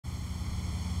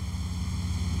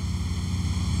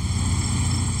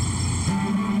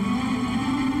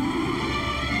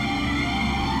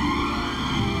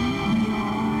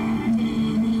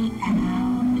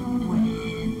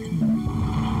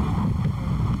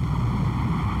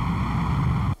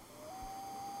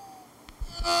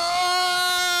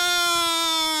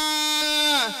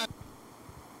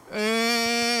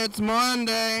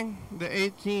Monday, the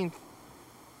 18th,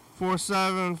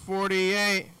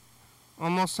 47:48.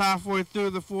 Almost halfway through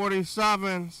the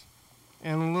 47s,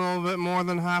 and a little bit more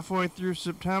than halfway through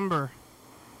September.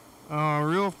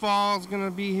 Real fall is going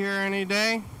to be here any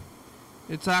day.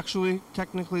 It's actually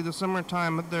technically the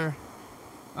summertime, but they're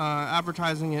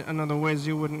advertising it in other ways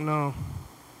you wouldn't know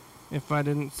if I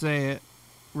didn't say it.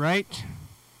 Right?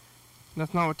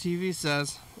 That's not what TV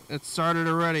says. It started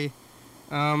already.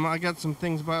 I got some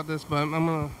things about this, but I'm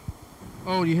going to...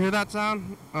 Oh, you hear that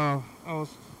sound? Oh, I was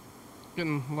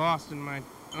getting lost in my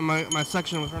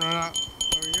section was running out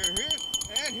over here.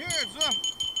 And here's the...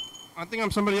 I think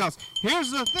I'm somebody else. Here's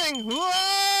the thing. Whoa!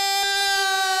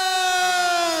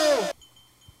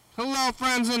 Hello,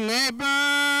 friends and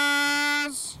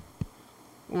neighbors.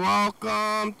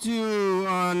 Welcome to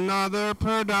another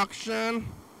production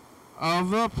of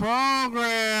the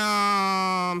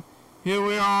program. Here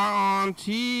we are on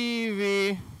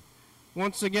TV.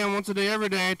 Once again, once a day, every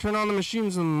day. Turn on the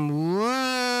machines and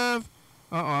live.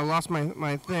 Uh-oh, I lost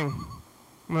my thing. I'm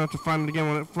going to have to find it again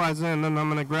when it flies in, then I'm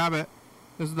going to grab it.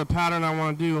 This is the pattern I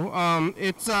want to do. Oh,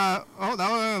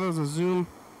 that was a zoom.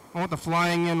 I want the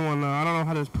flying in one, though. I don't know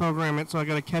how to program it, so I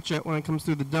got to catch it when it comes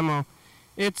through the demo.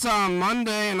 It's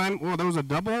Monday, and there was a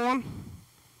double one?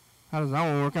 How does that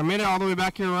one work? I made it all the way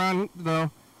back here around, though,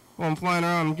 while I'm flying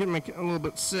around. I'm getting a little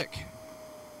bit sick.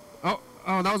 Oh,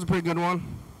 that was a pretty good one.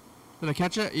 Did I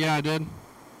catch it? Yeah, I did.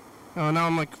 Oh, now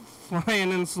I'm like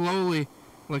flying in slowly.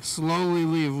 Like slowly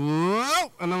leave.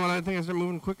 Whoa! And then when I think I start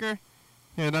moving quicker,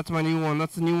 yeah, that's my new one.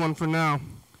 That's the new one for now.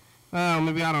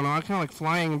 Maybe, I don't know. I kind of like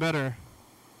flying better.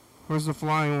 Where's the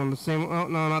flying one? The same, oh,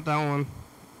 no, not that one.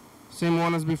 Same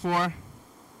one as before.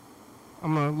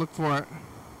 I'm going to look for it.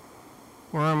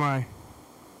 Where am I?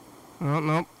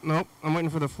 Oh, nope. I'm waiting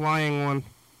for the flying one.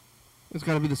 It's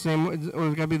got to be the same, or it's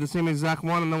got to be the same exact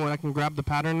one, and then I can grab the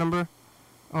pattern number.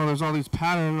 Oh, there's all these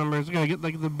pattern numbers. I got to get,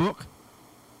 like, the book.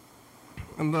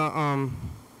 And the,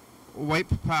 wipe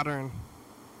pattern.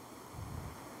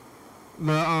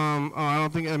 I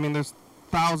don't think, there's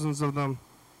thousands of them.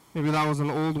 Maybe that was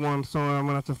an old one, so I'm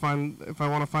going to have to find, if I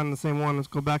want to find the same one, let's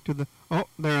go back to the, oh,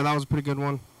 there, that was a pretty good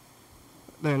one.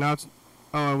 There, now it's,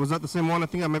 was that the same one? I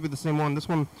think that might be the same one. This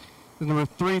one is number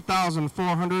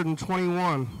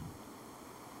 3,421.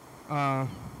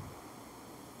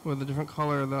 With a different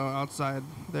color, though, outside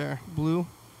there. Blue,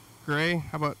 gray,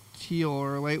 how about teal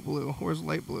or light blue? Where's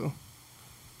light blue?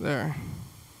 There.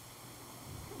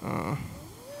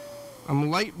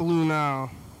 I'm light blue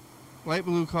now. Light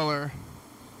blue color.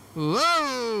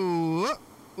 Whoa!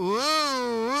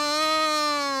 Whoa!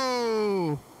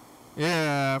 Whoa!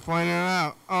 Yeah, flying in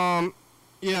and out.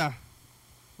 Yeah.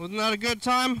 Wasn't that a good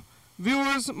time?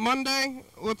 Viewers, Monday,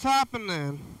 what's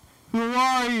happening? Who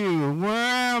are you? Where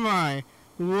am I?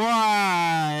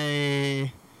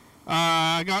 Why?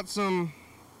 I got some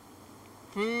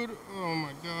food. Oh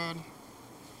my god.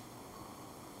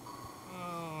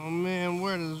 Oh man,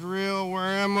 where is real? Where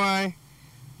am I?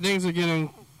 Things are getting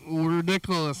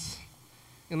ridiculous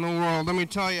in the world. Let me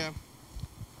tell you.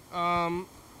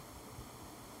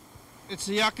 It's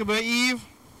Yakuba Eve.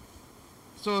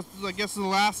 So it's, I guess, the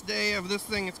last day of this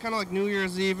thing. It's kind of like New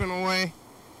Year's Eve in a way.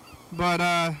 But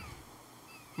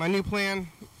my new plan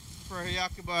for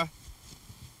Yakuba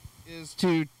is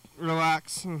to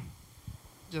relax and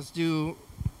just do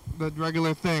the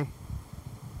regular thing.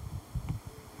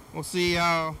 We'll see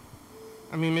how,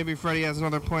 maybe Freddie has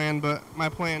another plan, but my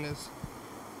plan is,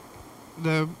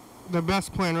 the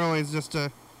best plan really is just to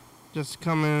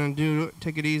come in and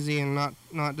take it easy and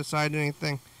not decide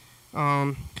anything.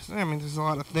 'Cause there's a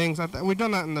lot of things. We've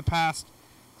done that in the past.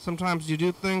 Sometimes you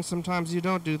do things, sometimes you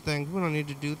don't do things. We don't need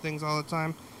to do things all the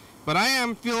time. But I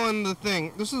am feeling the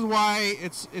thing. This is why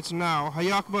it's now.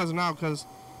 Hayakuba is now, because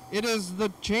it is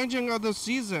the changing of the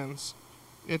seasons.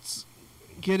 It's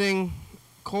getting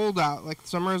cold out. Like,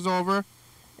 summer is over.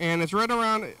 And it's right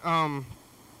around I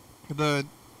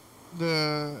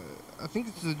think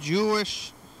it's the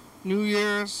Jewish New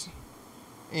Year's.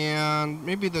 And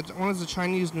maybe one is the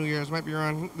Chinese New Year's. Might be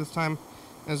around this time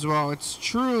as well. It's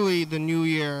truly the New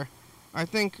Year. I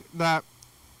think that,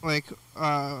 like,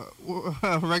 a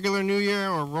regular New Year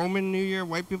or Roman New Year,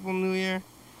 white people New Year,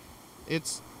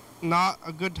 it's not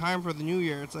a good time for the New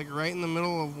Year. It's like right in the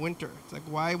middle of winter. It's like,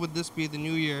 why would this be the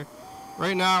New Year?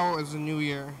 Right now is the New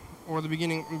Year, or the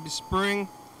beginning of spring,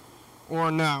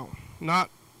 or now. Not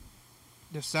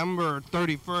December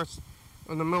 31st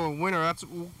in the middle of winter. That's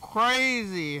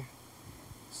crazy.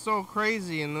 So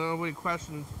crazy, and nobody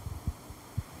questions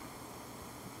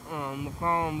the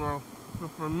calendar.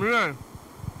 Just for me,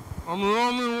 I'm the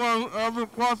only one ever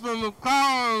questioning the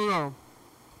calendar.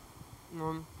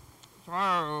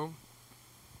 tired.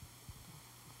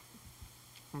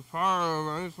 I'm tired.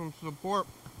 I need some support.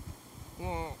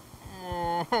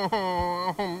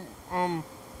 I'm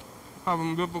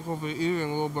having difficulty eating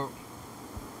a little bit.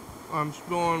 I'm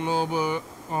spilling a little bit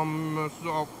on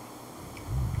myself.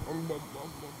 I'm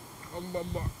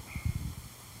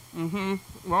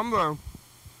there.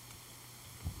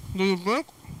 Do you think?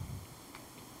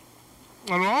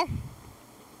 At all?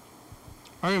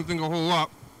 I didn't think a whole lot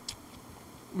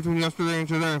between yesterday and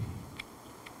today.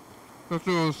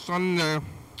 Yesterday was Sunday.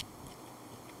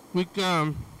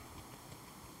 Weekend.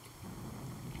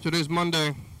 Today's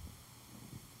Monday.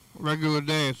 Regular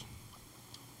days.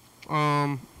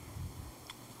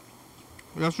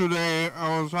 Yesterday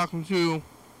I was talking to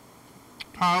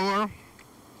Tyler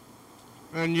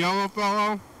and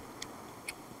Yellowfellow.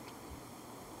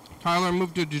 Tyler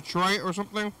moved to Detroit or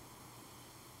something.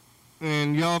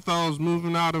 And Yellowfellow's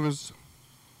moving out of his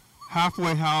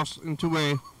halfway house into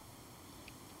a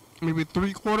maybe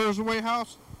 3/4 away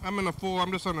house. I'm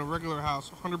just in a regular house,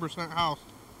 100% house.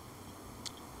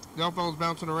 Yellowfellow's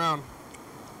bouncing around.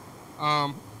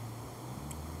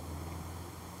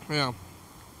 Yeah.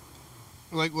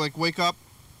 Like wake up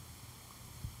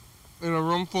in a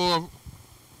room full of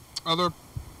other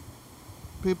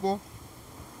people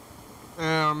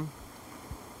and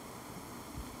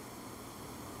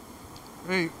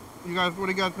hey, you guys, what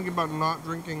do you guys think about not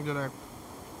drinking today?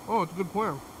 Oh, it's a good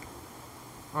plan.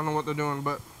 I don't know what they're doing,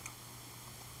 but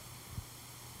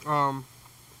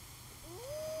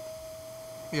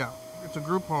yeah, it's a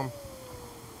group home.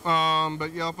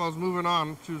 But yeah, if I was moving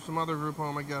on to some other group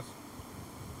home, I guess.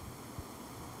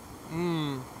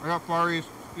 I got Far East.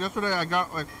 Yesterday I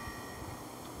got like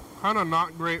kind of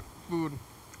not great food.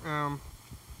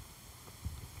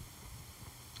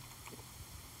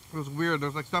 It was weird.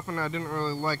 There's like stuff in there I didn't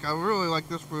really like. I really like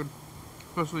this food,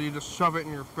 especially you just shove it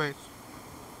in your face.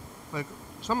 Like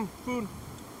some food,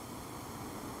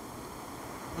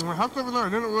 and I had stuff in there I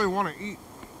didn't really want to eat.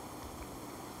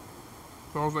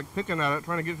 So I was like picking at it,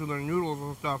 trying to get to the noodles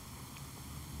and stuff.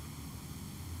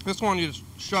 This one, you just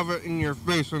shove it in your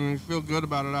face and you feel good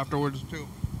about it afterwards too.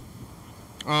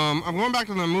 I'm going back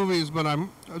to the movies, but I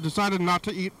decided not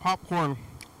to eat popcorn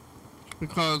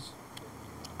because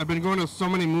I've been going to so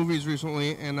many movies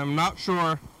recently and I'm not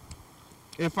sure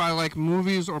if I like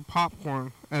movies or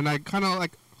popcorn. And I kind of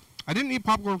like, I didn't eat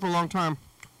popcorn for a long time.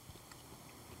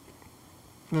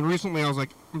 And then recently I was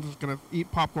like, I'm just going to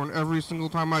eat popcorn every single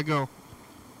time I go.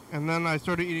 And then I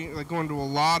started eating, like going to a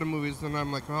lot of movies, and I'm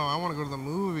like, oh, I want to go to the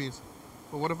movies.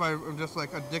 But what if I'm just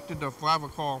like addicted to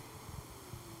Flavacol?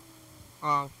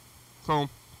 So I'm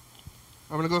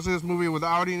going to go see this movie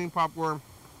without eating popcorn.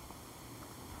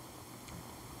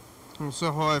 And see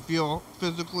how I feel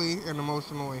physically and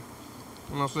emotionally.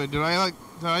 And I'll say, did I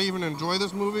even enjoy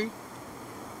this movie?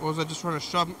 Or was I just trying to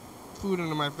shove food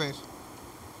into my face?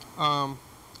 And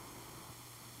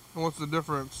what's the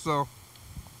difference? So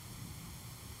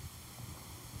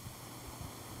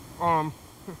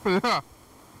yeah.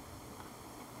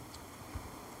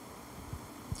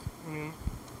 I mean,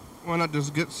 why not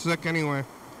just get sick anyway?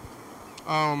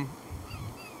 What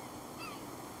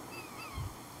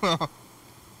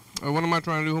am I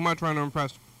trying to do? Who am I trying to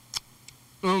impress?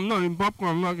 I'm not eating popcorn,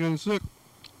 I'm not getting sick.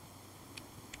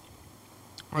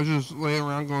 I just lay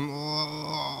around going,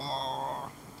 oh,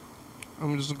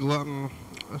 I'm just a glutton.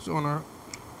 I just wanna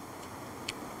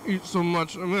eat so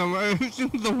much. I mean, am I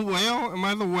the whale? Am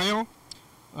I the whale?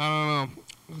 I don't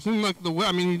know. It seems like the whale.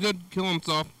 I mean, he did kill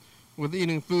himself with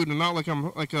eating food, and not like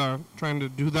I'm like trying to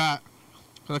do that.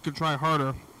 Cause I could try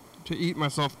harder to eat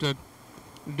myself to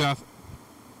death.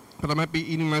 But I might be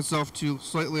eating myself to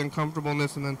slightly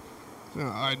uncomfortableness, and then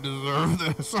I deserve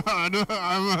this. This is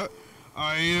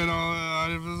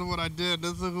what I did.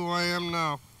 This is who I am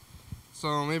now.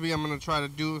 So maybe I'm gonna try to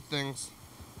do things.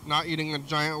 Not eating a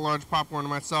giant large popcorn to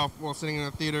myself while sitting in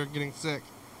the theater getting sick.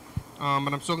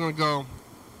 But I'm still going to go.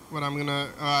 But I'm going to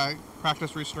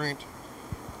practice restraint.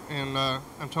 And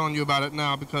I'm telling you about it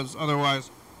now because otherwise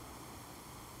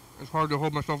it's hard to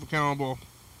hold myself accountable.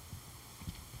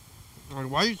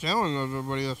 Like, why are you telling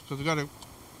everybody this? Because you got to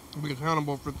be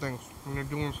accountable for things when you're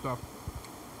doing stuff.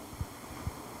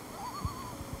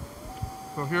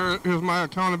 So here's my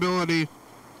accountability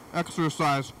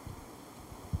exercise.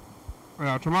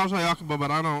 Yeah, tomorrow's Ayakuba,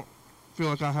 but I don't feel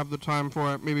like I have the time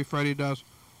for it. Maybe Freddie does.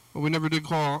 But we never did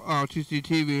call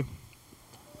TCTV.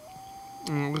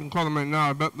 We can call them right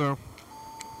now. I bet they're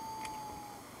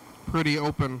pretty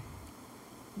open.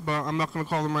 But I'm not going to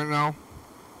call them right now.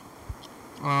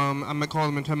 I might call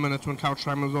them in 10 minutes when couch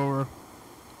time is over.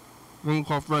 Then we'll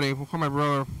call Freddie. We'll call my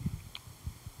brother.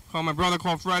 Call my brother,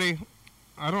 call Freddie.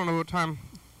 I don't know what time.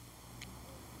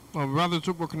 My brother's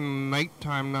working night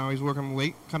time now. He's working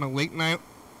late, kind of late night.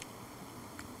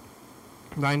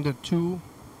 9 to 2.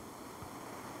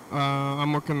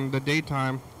 I'm working the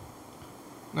daytime.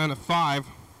 9 to 5.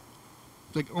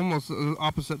 It's like almost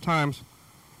opposite times.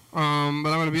 But I'm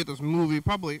gonna be at this movie,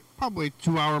 probably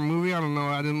 2-hour movie. I don't know.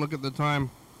 I didn't look at the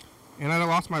time, and I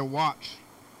lost my watch.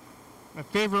 My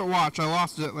favorite watch. I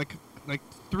lost it like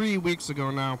 3 weeks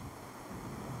ago now,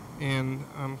 and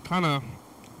I'm kind of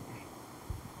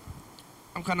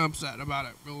upset about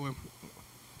it. Really.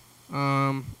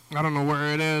 I don't know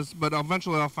where it is, but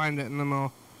eventually I'll find it, and then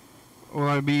will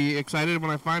I be excited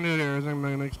when I find it, or is I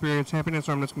gonna experience happiness,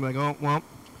 or I'm just gonna be like, oh well,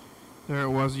 there it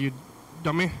was, you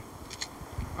dummy.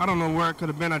 I don't know where it could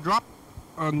have been. I've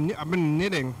been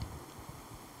knitting.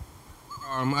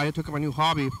 I took up a new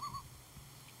hobby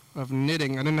of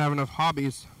knitting. I didn't have enough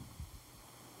hobbies,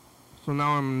 so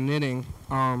now I'm knitting.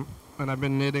 And I've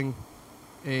been knitting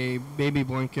a baby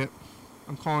blanket.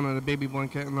 I'm calling it a baby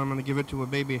blanket, and I'm gonna give it to a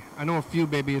baby. I know a few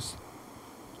babies.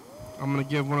 I'm gonna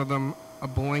give one of them a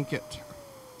blanket.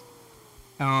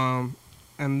 And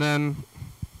then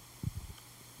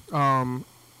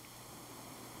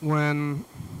when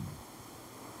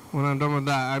I'm done with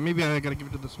that, maybe I gotta give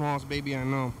it to the smallest baby I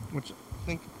know, which I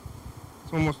think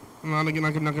it's almost not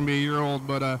gonna be a year old,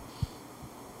 but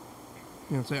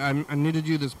say I needed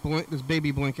you this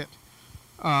baby blanket,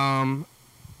 and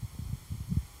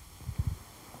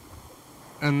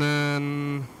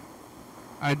then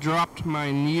I dropped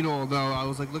my needle though. I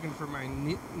was like looking for my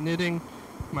knitting,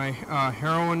 my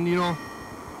heroin needle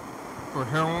for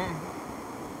heroin.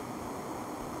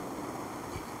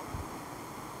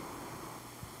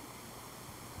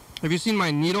 Have you seen my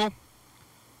needle?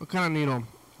 What kind of needle?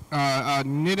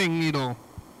 Knitting needle.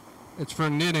 It's for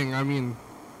knitting. I mean,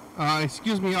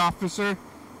 excuse me, officer.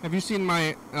 Have you seen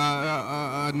my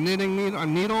knitting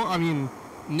needle? I mean,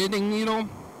 knitting needle.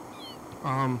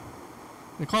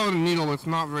 They call it a needle. It's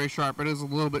not very sharp. It is a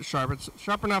little bit sharp. It's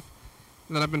sharp enough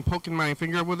that I've been poking my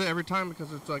finger with it every time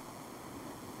because it's like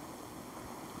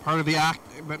part of the act.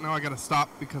 But now I gotta stop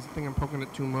because I think I'm poking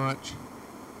it too much.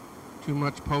 Too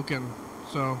much poking.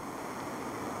 So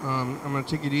I'm gonna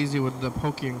take it easy with the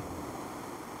poking.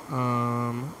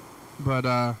 But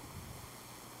I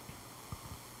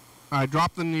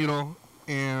dropped the needle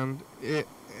and it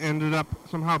ended up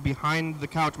somehow behind the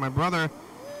couch. My brother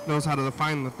knows how to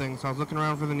find the thing, so I was looking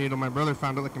around for the needle. My brother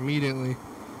found it like immediately.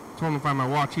 Told him to find my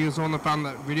watch. He was the one that found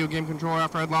that video game controller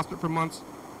after I'd lost it for months.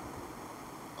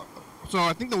 So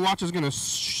I think the watch is gonna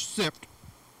sift.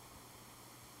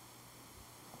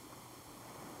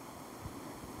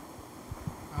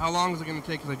 How long is it going to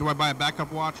take? Like, do I buy a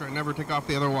backup watch or I never take off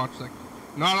the other watch? Like,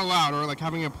 not allowed, or like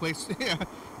having a place.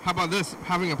 How about this?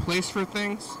 Having a place for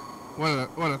things?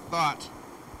 What a thought.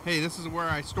 Hey, this is where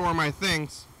I store my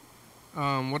things.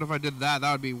 What if I did that?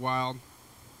 That would be wild.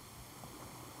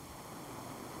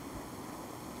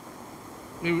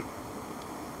 Maybe,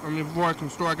 I mean, before I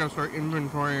can store, I gotta start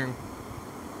inventorying.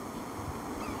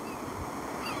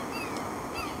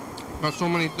 Got so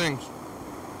many things.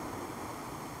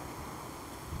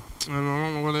 And I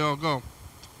don't know where they all go.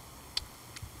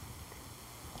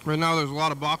 Right now there's a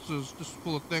lot of boxes just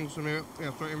full of things, so maybe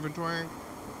start inventorying.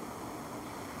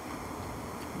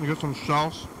 We got some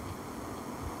shelves.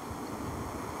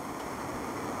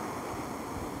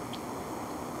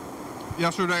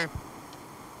 Yesterday,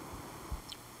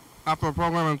 after a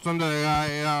program on Sunday,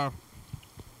 I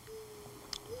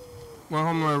went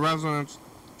home to my residence.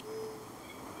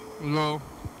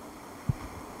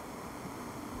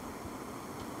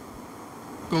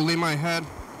 Go lay my head,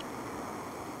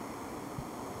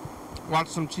 watch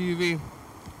some TV,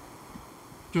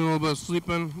 do a little bit of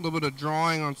sleeping, a little bit of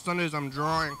drawing. On Sundays I'm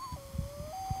drawing,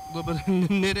 a little bit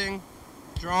of knitting,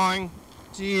 drawing,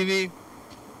 TV.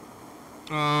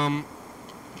 I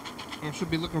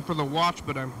should be looking for the watch,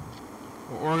 but I'm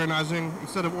organizing.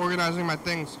 Instead of organizing my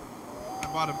things, I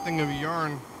bought a thing of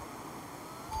yarn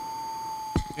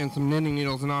and some knitting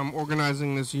needles, and now I'm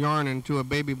organizing this yarn into a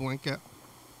baby blanket.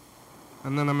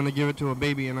 And then I'm going to give it to a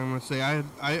baby, and I'm going to say, I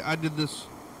did this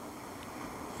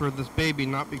for this baby,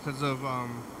 not because of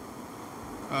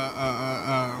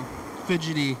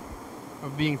fidgety,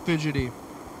 of being fidgety.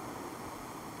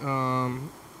 You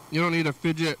don't need a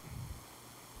fidget,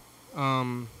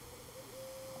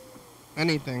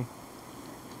 anything.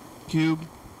 Cube,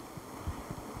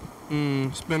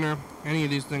 spinner, any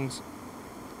of these things.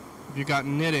 If you got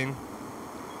knitting.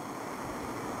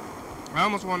 I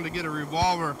almost wanted to get a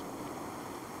revolver,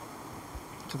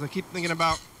 because I keep thinking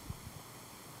about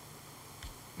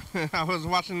I was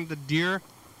watching the deer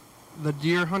the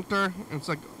Deer Hunter. It's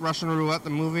like Russian Roulette, the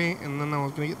movie, and then I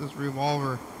was gonna get this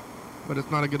revolver, but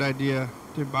it's not a good idea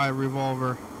to buy a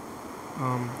revolver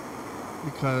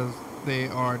because they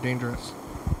are dangerous.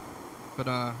 But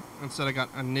instead I got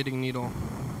a knitting needle.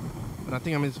 But I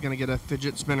think I'm just gonna get a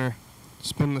fidget spinner,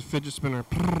 spin the fidget spinner,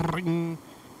 pretend.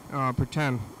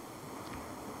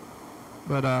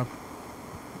 But oh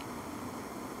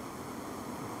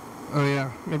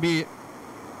yeah, maybe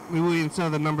instead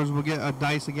of the numbers we'll get a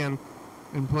dice again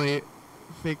and play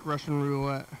fake Russian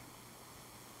roulette.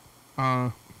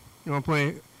 You wanna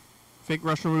play fake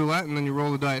Russian roulette and then you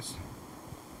roll the dice.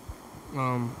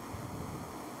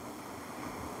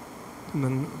 And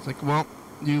then it's like, well,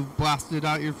 you've blasted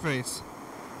out your face,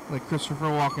 like Christopher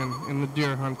Walken in The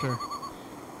Deer Hunter.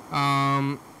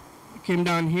 Came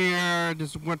down here,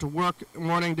 just went to work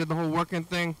morning, did the whole working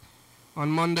thing on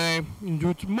Monday.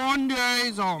 It's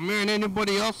Mondays. Oh man,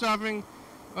 anybody else having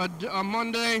a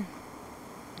Monday?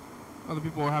 Other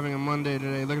people are having a Monday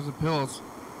today. There's the pills.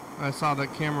 I saw the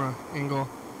camera angle.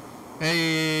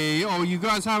 Hey, oh, you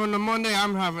guys having a Monday?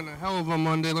 I'm having a hell of a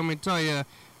Monday, let me tell you.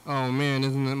 Oh man,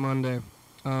 isn't it Monday?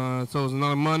 So it's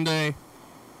another Monday.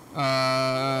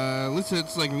 At least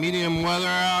it's like medium weather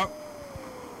out.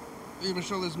 Even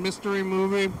show this mystery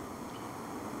movie.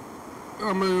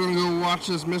 I'm gonna go watch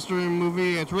this mystery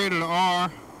movie. It's rated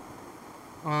R.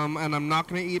 And I'm not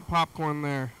gonna eat popcorn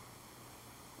there.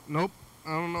 Nope.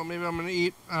 I don't know. Maybe I'm gonna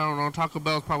eat. I don't know. Taco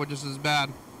Bell's probably just as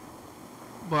bad.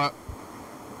 But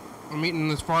I'm eating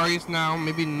this Far East now.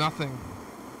 Maybe nothing.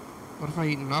 What if I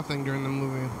eat nothing during the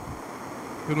movie?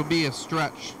 It'll be a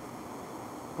stretch.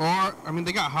 Or I mean,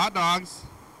 they got hot dogs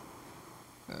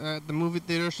at the movie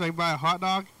theater. Should I buy a hot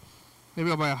dog? Maybe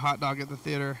I'll buy a hot dog at the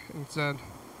theater instead.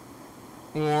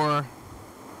 Or,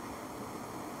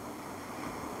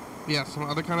 yeah, some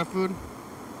other kind of food.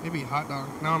 Maybe a hot dog.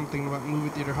 Now I'm thinking about movie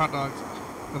theater hot dogs.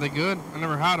 Are they good? I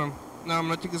never had them. Now I'm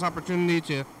going to take this opportunity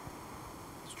to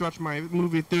stretch my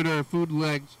movie theater food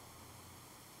legs.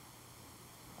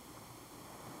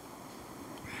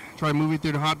 Try movie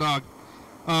theater hot dog.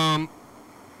 And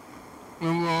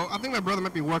well, I think my brother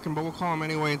might be working, but we'll call him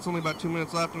anyway. It's only about 2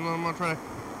 minutes left, and then I'm going to try to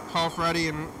call Freddie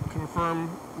and confirm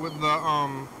with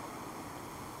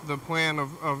the plan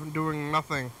of doing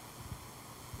nothing.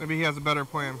 Maybe he has a better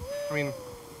plan. I mean,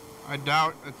 I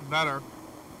doubt it's better,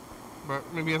 but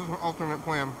maybe he has an alternate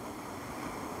plan,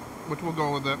 which we'll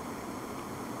go with it.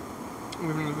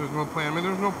 Even if there's no plan. I mean,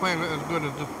 there's no plan as good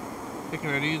as just taking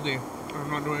it easy or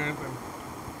not doing anything.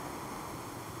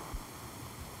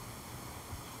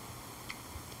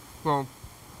 So,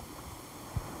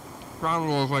 ground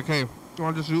rule is like, hey, you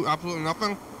want to just do absolutely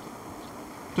nothing?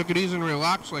 Take it easy and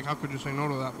relax. Like, how could you say no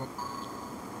to that? But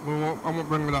I won't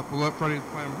bring it up. We'll let Freddie's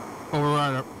plan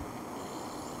override it.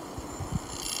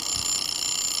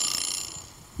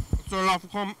 Let's start off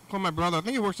with call my brother. I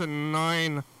think he works at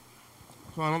 9,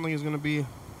 so I don't think he's gonna be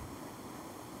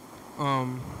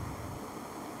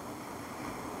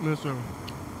missing.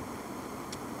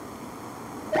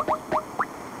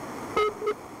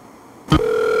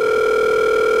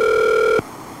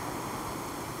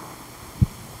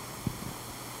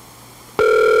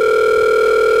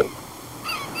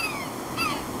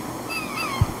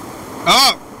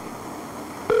 Oh!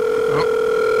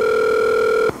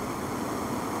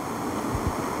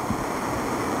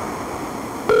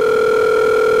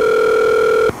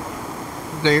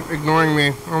 They ignoring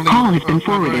me. Call has been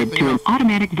forwarded to an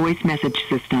automatic voice message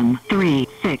system.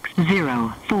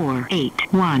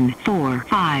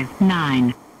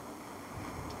 360481459.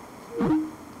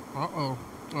 Uh-oh.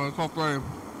 Oh, it's all flame.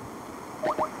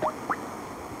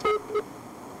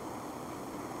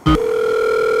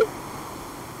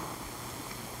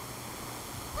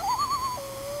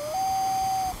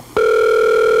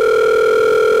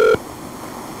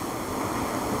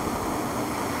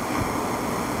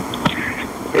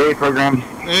 Hey, program.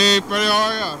 Hey, Freddie, how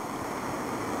are ya?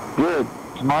 Good.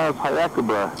 Tomorrow's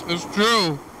Hayakaba. It's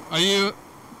true. Are you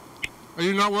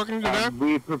not working today?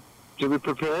 Did we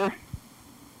prepare?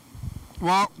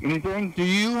 Well, anything? Do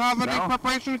you have any No?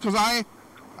 preparation? Because I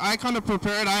kind of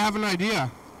prepared. I have an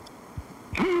idea.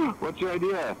 What's your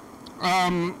idea?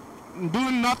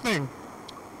 Doing nothing.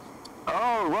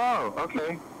 Oh, wow.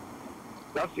 Okay.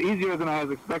 That's easier than I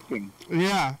was expecting.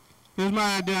 Yeah. Here's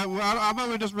my idea. Well, how about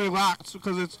we just relax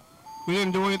because we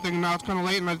didn't do anything. Now it's kind of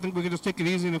late, and I think we can just take it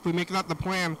easy. And if we make that the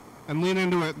plan and lean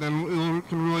into it, then we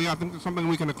can really. I think it's something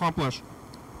we can accomplish.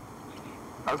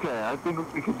 Okay, I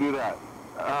think we could do that.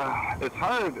 It's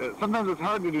hard. Sometimes it's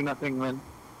hard to do nothing when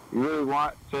you really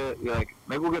want to. You're like,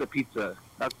 maybe we'll get a pizza.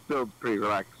 That's still pretty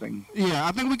relaxing. Yeah,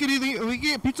 I think we could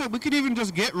get pizza. We could even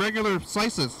just get regular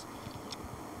slices.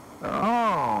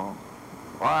 Oh,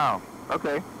 wow.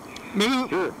 Okay. Maybe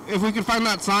Sure. if we could find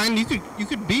that sign, you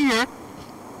could be here.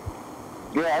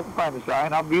 Yeah, I can find the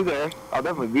sign. I'll be there. I'll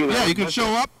definitely be there. Yeah, you could show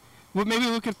up. Well, maybe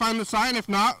we could find the sign. If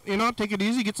not, take it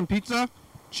easy, get some pizza,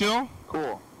 chill.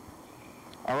 Cool.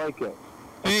 I like it.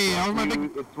 Hey, that was my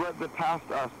big... It's what the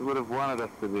past us would have wanted us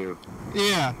to do.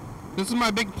 Yeah, this is my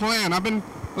big plan. I've been,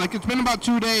 it's been about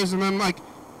 2 days, and then,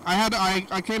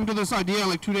 I came to this idea,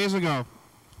 2 days ago.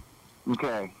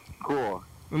 Okay, cool.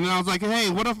 And then I was like,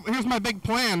 hey, here's my big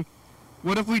plan.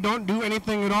 What if we don't do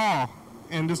anything at all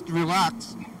and just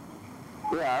relax?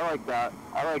 Yeah,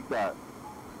 I like that.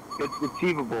 It's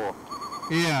achievable.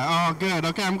 Yeah, oh, good.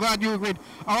 Okay, I'm glad you agreed.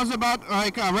 I was about,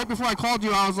 right before I called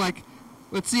you, I was like,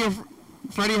 let's see if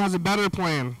Freddie has a better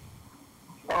plan.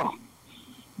 Oh,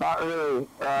 not really.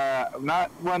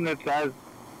 Not one that's as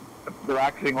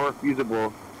relaxing or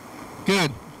feasible.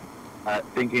 Good.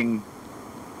 Thinking.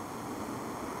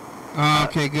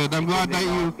 Okay, good. I'm glad that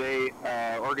you...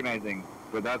 Organizing,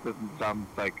 but that doesn't sound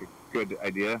like a good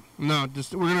idea. No,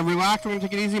 we're going to relax, we're going to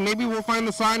take it easy. Maybe we'll find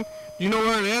the sign. Do you know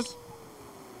where it is?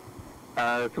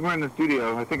 Somewhere in the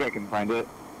studio. I think I can find it.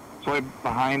 It's right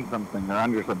behind something or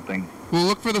under something. We'll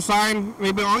look for the sign.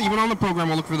 Maybe even on the program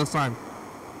we'll look for the sign.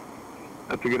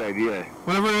 That's a good idea.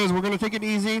 Whatever it is, we're going to take it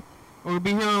easy. We'll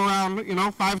be here around,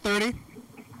 5:30.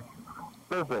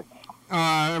 Perfect.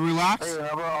 Relax. Hey,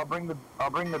 I'll bring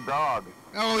the dog.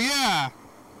 Oh, yeah.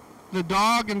 The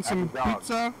dog and some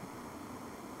pizza.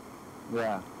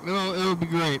 Yeah. It'll be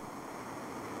great.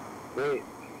 Great.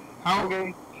 How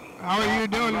are you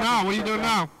doing now? What are you doing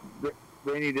now?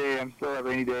 Rainy day. I'm still at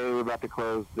rainy day. We're about to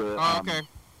close the... okay.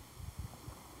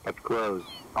 It's closed.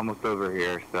 Almost over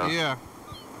here, so... Yeah.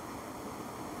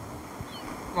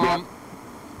 I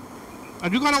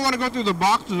do kind of want to go through the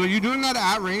boxes. Are you doing that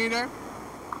at rainy day?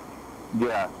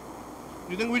 Yeah.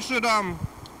 You think we should, I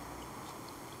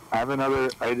have another...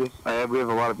 we have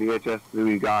a lot of VHS that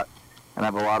we got, and I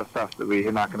have a lot of stuff that we're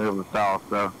not going to be able to sell,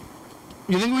 so...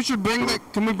 You think we should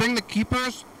can we bring the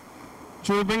keepers?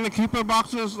 Should we bring the keeper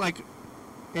boxes,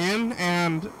 in,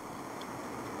 and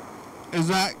is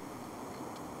that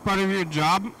part of your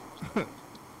job?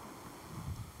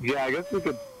 Yeah, I guess we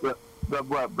could,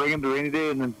 bring them to rainy day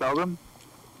and then sell them?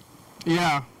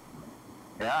 Yeah.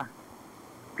 Yeah.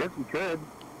 Guess we could.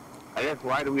 I guess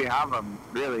why do we have them,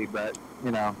 really, but,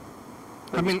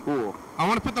 cool. I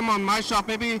want to put them on my shop.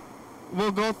 Maybe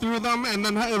we'll go through them, and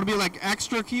then it'll be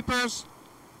extra keepers,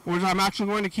 which I'm actually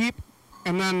going to keep,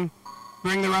 and then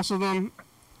bring the rest of them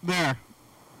there.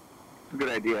 It's a good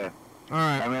idea. All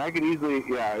right. I mean, I could easily,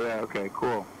 okay,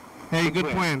 cool. Hey, good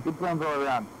plan. Good plans all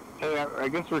around. Hey, I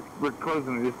guess we're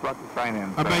closing. We just brought the sign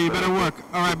in. I bet you better work.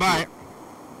 All right, bye.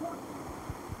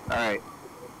 All right.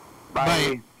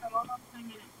 Bye.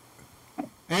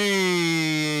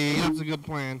 Hey, that's a good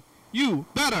plan. You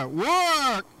better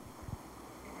work!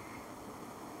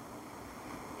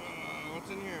 What's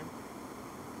in here?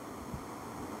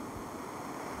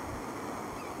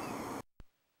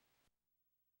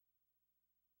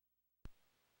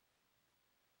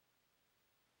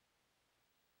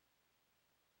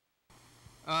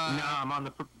 No, I'm out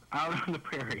on the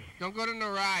prairie. Don't go to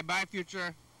Narai. Bye,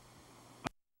 future.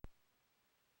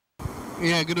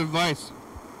 Yeah, good advice.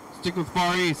 Stick with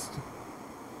Far East.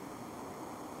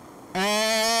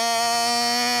 Hey,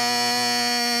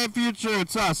 future,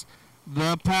 it's us.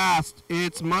 The past.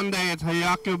 It's Monday. It's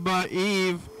Hayakuba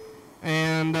Eve.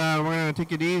 And we're going to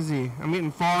take it easy. I'm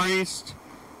eating Far East.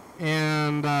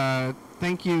 And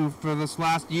thank you for this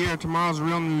last year. Tomorrow's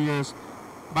real New Year's.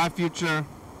 Bye, future.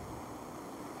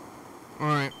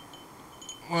 Alright.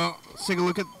 Well, let's take a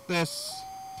look at this.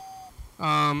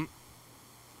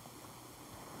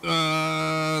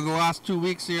 The last 2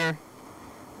 weeks here.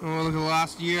 And we'll look at the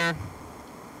last year.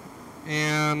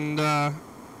 And, oh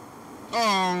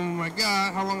my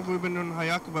god, how long have we been doing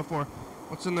Hayakuba for?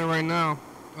 What's in there right now?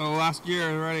 Oh, last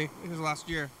year already. Here's last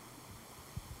year.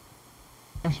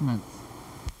 Refreshments.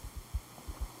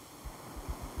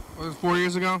 Was it 4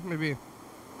 years ago? Maybe.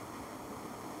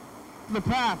 The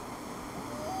past.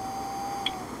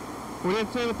 What did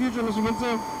it say in the future, Mr.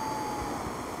 Ginsu?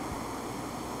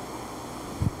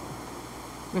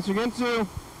 Mr. Ginsu.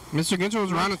 Mr. Ginsu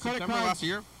was around in September last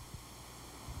year.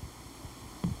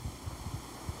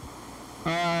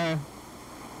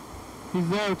 He's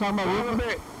there. We're talking about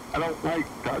Rupert. I don't like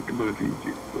talking to the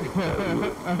future.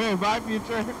 Okay, bye,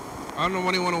 future. I don't know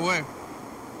when he went away.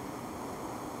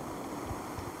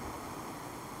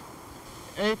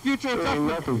 Hey, future,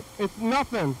 it's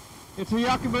nothing. It's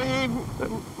Hayakuba Eve.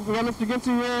 We got Mr.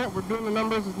 Ginsu here. We're doing the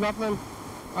numbers. It's nothing.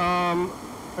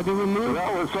 Did we move?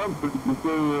 That was something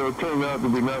that turned out to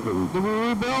be nothing. Did we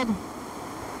rebuild?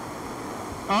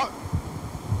 Oh.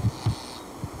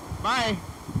 Bye.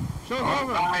 Show's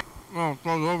over. Bye. Oh,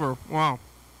 show's over. Wow.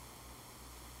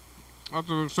 Lots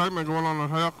of excitement going on,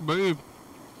 I have to believe.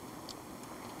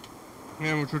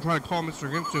 Man, we should try to call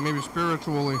Mr. Ginsu, maybe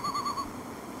spiritually.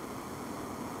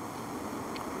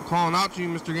 I'm calling out to you,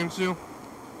 Mr. Ginsu.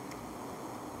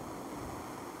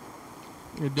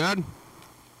 You're dead?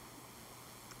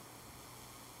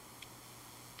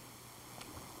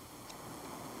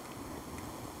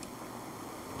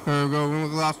 There we go. We're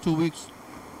in the last 2 weeks.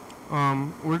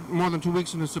 We're more than 2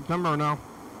 weeks into September now.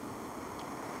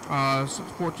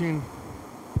 14.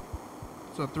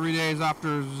 So 3 days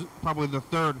after probably the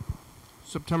 3rd.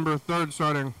 September 3rd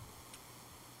starting.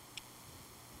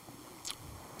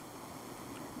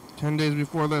 10 days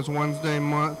before this, Wednesday,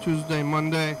 Tuesday,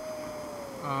 Monday.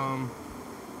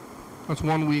 That's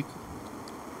 1 week.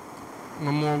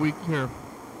 One more week here.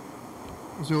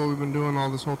 Let's see what we've been doing all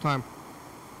this whole time.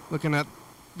 Looking at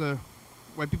the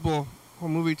White People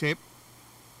home movie tape.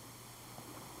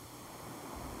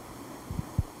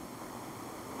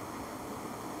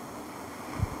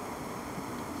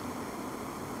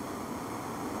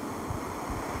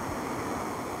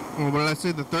 Oh, what did I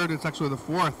say? The 3rd? It's actually the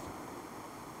 4th.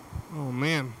 Oh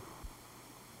man.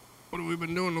 What have we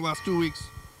been doing the last 2 weeks?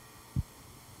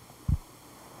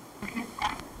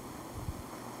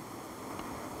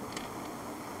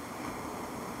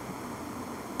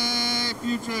 Hey,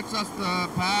 future, it's just the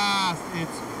past.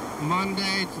 It's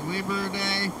Monday, it's Labor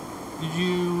Day. Did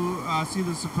you see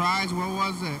the surprise? What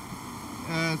was it?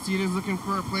 Ceda's looking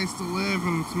for a place to live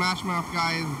and Smash Mouth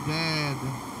guy is dead.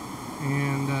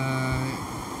 And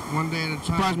one day at a time.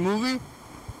 Surprise movie?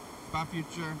 Bye,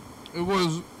 future. It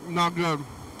was not good.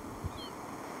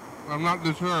 I'm not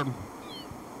disturbed.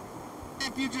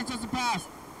 Hey, future, it's just the past.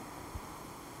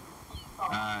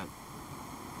 Fine.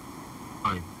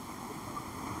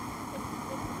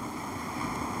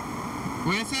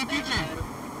 What did you say, future?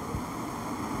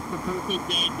 The perfect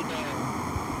day today.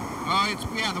 Oh, it's,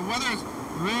 yeah, the weather is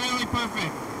really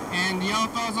perfect. And the yellow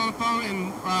fella's on the phone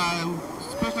and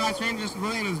Specialized Rangers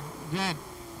Lillian is dead.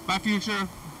 Bye, future.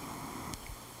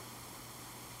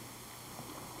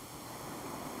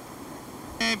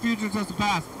 Hey, future, it's just the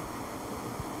past.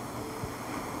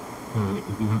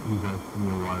 If you have these asking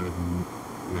me why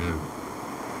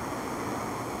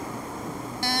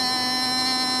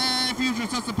Hey, future,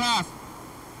 it's just the past.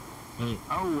 Hey,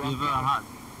 give a hot.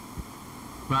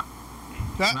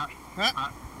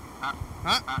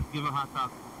 Give a hot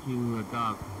dog to a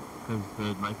dog because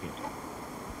they'd like it.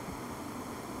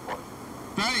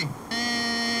 Ready?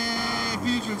 Hey,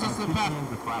 future, it's just the past.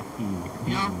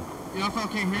 Y'all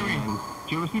can't hear me.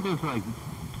 Do you ever see those like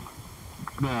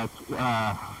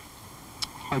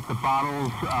the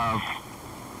bottles of,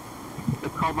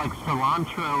 it's called like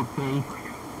cilantro based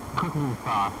cooking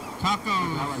sauce.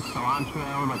 Tacos. Like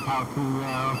cilantro, like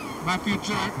jalapeno. My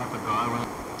future. Pepper garlic.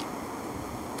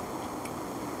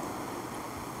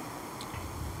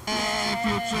 Hey,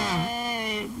 future.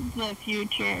 Hey, the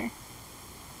future.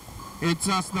 It's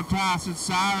just the past. It's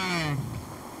Saturday.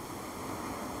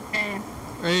 Hey.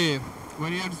 Hey, what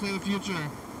do you have to say to the future?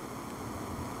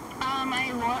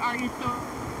 Are you still?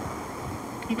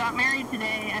 You got married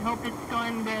today. I hope it's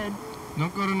going good.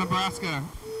 Don't go to Nebraska.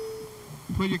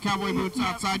 Put your cowboy boots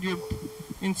inside your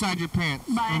pants.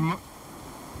 Bye.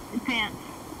 Pants,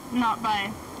 not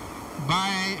bye.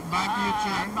 Bye,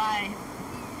 future. Bye.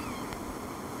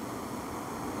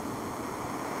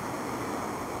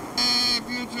 Hey,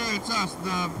 future, it's us,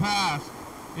 the past.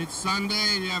 It's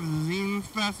Sunday. You have Zine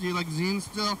Fest. Do you like zines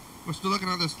still? We're still looking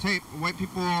at this tape. White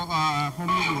People home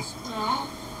movies. No,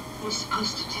 we're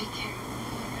supposed to take care of him.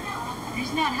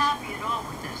 He's not happy at all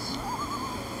with this.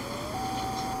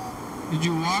 Did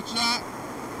you watch that?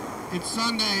 It's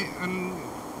Sunday, and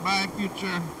bye,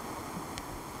 future.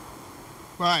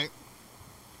 Bye.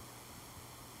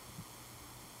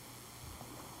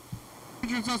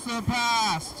 Future's us to the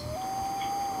past.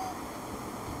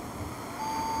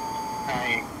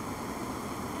 Hey.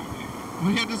 What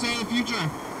do you have to say to the future?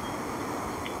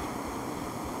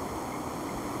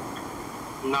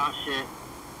 Not shit.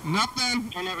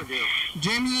 Nothing. I never do.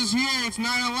 James is here. It's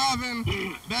 9/11.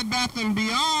 Bed Bath &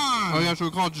 Beyond. Oh yeah, should we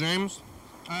call James?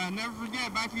 Never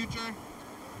forget. Bye, future.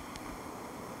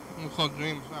 We'll call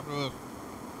James after this.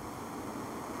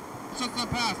 It's just the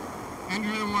past.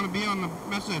 Andrew didn't want to be on the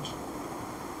message.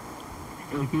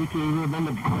 Hey, future, you ever been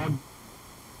to bread?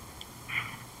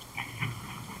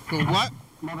 So what?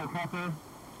 Mother pepper?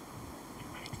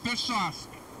 Fish sauce.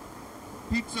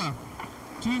 Pizza.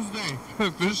 Tuesday.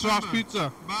 Fish sauce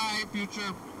pizza. Bye. Hey,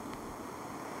 future.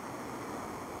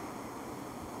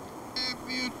 Hey,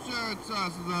 future, it's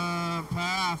us, the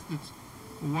past. It's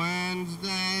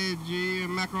Wednesday. Did you eat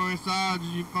macaroni salad?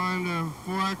 Did you find a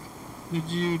fork? Did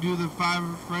you do the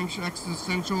 5 French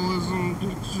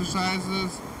existentialism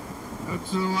exercises?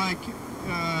 To like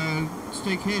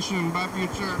staycation by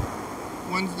future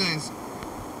Wednesdays.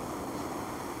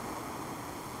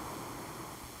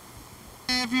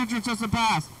 Hey, future, it's just the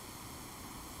past.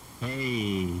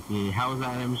 Hey, how was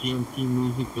that MGMT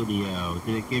music video?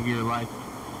 Did it give your life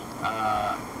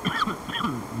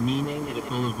meaning? Did it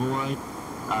fill the void?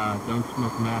 Don't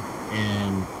smoke meth,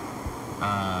 and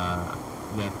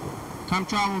that's it. Time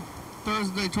travel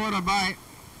Thursday toward a bite.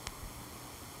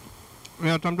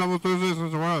 Yeah, time travel Thursday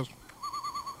since it was.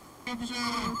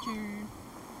 Future.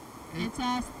 It's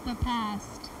us, the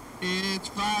past. It's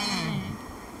Friday.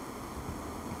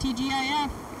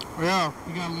 TGIF. Yeah,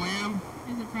 you got lamb.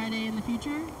 Is it Friday in the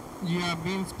future? You got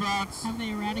bean sprouts. Have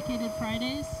they eradicated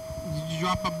Fridays? Did you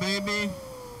drop a baby?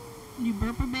 Did you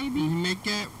burp a Did baby? you make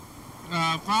it?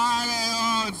 Friday.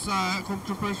 Oh, it's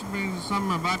culture person in the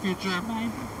summer. Bye, future.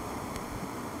 Bye.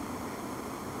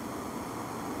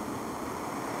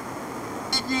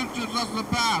 Hey, future, it's us the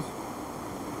past.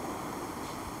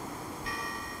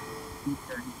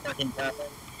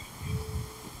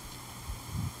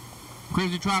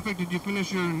 Crazy traffic. Did you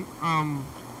finish your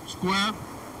square?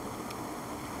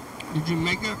 Did you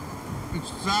make it? It's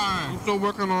Saturday. I'm still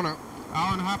working on it.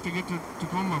 Hour and a half to get to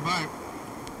Tacoma. Bye.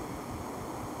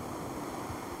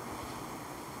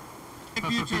 Hey,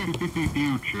 future.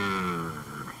 Future.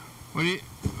 What do you?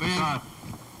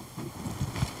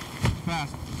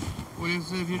 Past. What do you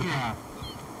say, future?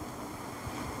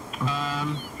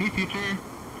 Hey, future.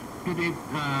 Good to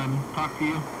talk to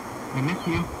you. I miss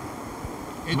you.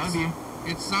 Love you.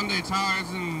 It's Sunday.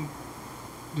 Tyler's in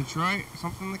Detroit,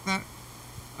 something like that.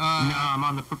 No, I'm out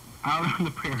on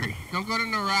the prairie. Don't go to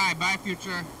Narai. Bye,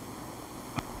 future.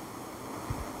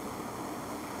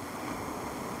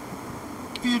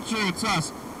 Future, it's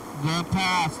us. The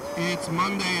past. It's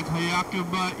Monday. It's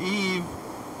Hayakuba Eve,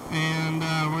 and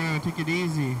we're gonna take it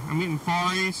easy. I'm eating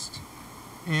Far East,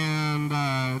 and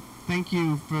thank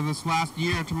you for this last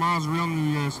year. Tomorrow's real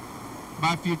New Year's.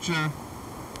 Bye, future.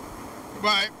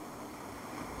 Bye.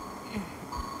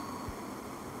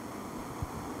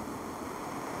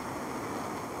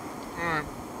 Alright.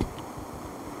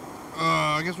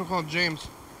 I guess we'll call James.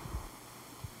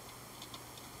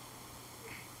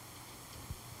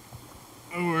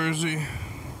 Oh, where is he? I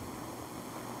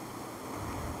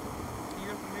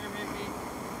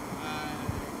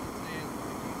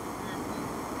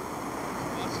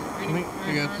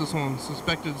think it's this one.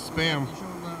 Suspected spam. You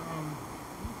showing the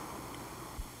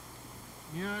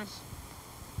mirrors?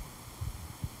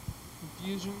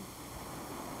 Confusion?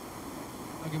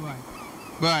 Okay, bye.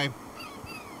 Bye.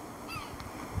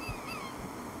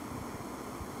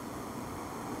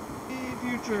 Hey,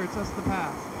 future, it's us the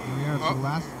past. Yeah, it's the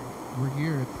last. We're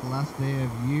here. It's the last day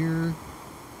of year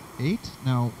 8.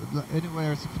 No, anyway,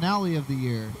 it's the finale of the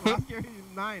year. Last year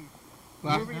 9.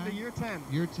 Last Moving into 9? year 10.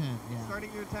 Year 10. Yeah.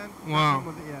 Starting year 10. Wow. Not done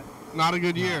with it yet. Not a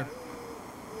good year.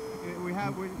 We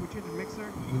changed the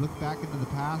mixer. We look back into the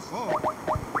past. Oh.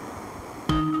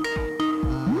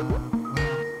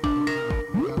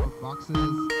 We got our boxes.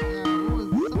 Yeah, what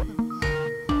was something?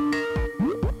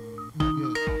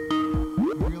 Good. We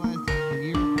realized that the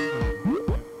year is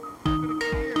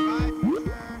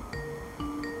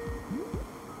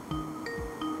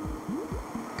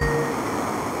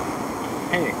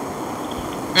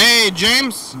Hey,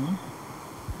 James.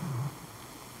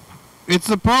 It's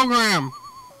the program.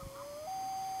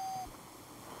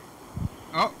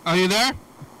 Oh, are you there?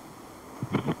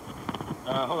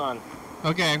 Hold on.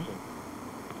 Okay.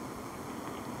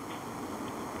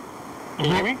 Can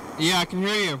you hear me? Yeah, I can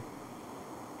hear you.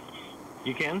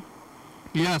 You can?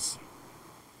 Yes.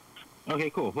 Okay,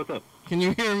 cool. What's up? Can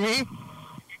you hear me?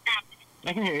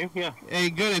 I can hear you, yeah. Hey,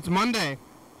 good. It's Monday.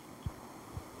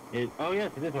 Oh, yes,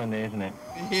 it is Monday, isn't it?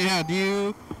 Yeah, do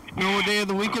you know what day of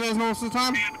the week it is most of the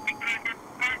time?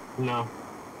 No.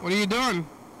 What are you doing?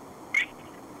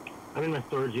 I'm in my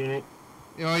storage unit.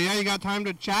 Oh, yeah, you got time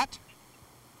to chat?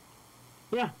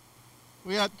 Yeah.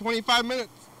 We got 25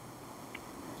 minutes.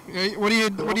 Yeah, what are you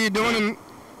doing?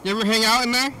 You ever hang out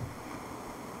in there?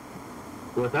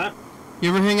 What's that?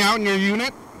 You ever hang out in your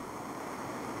unit?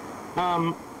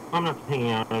 I'm not just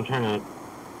hanging out. I'm trying to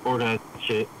organize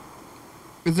shit.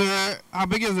 Is there, how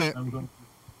big is it?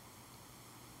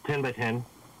 10 by 10.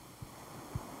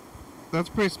 That's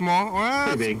pretty small. Well,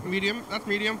 that's Pretty big. medium. That's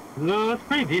medium. No, that's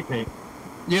pretty decent.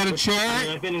 You had a I chair?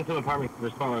 mean, I've been in some apartments that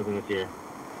are smaller than this year.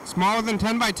 Smaller than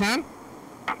 10 by 10?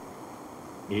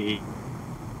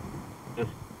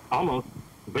 Just almost.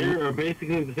 They're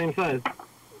basically the same size.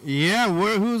 Yeah,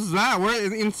 who's that?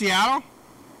 Where in Seattle?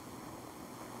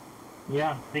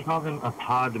 Yeah, they call them a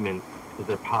podman because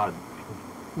they're pods.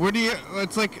 Where do you?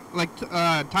 It's like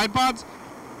Tide Pods.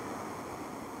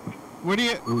 Where do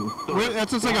you?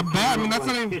 That's just like a bed. I mean, that's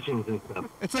not even. Kitchens and stuff.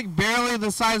 It's like barely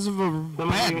the size of a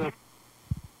bed.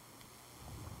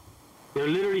 They're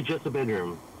literally just a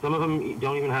bedroom. Some of them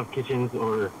don't even have kitchens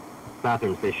or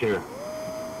bathrooms. They share.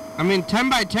 I mean, 10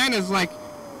 by 10 is like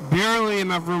barely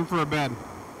enough room for a bed.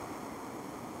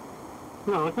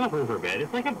 No, it's not room for a bed.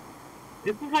 It's like a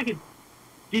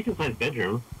decent sized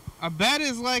bedroom. A bed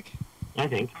is like. I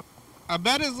think. A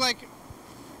bed is like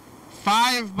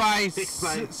 5 by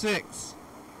 6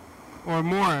 or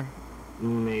more.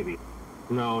 Maybe.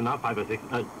 No, not 5 by 6.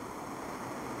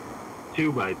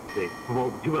 2 by 6.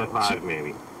 Well, 2 by 5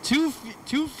 maybe. 2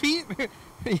 feet?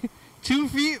 2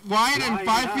 feet wide and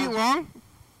 5 feet long?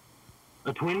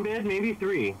 A twin bed, maybe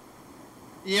 3.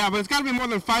 Yeah, but it's got to be more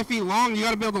than 5 feet long. You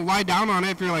got to be able to lie down on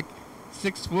it if you're like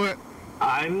 6 foot.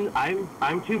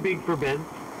 I'm too big for beds.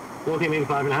 Well, okay, maybe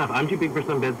 5.5. I'm too big for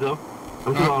some beds though.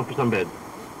 I'm too long for some beds.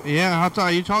 Yeah, how tall?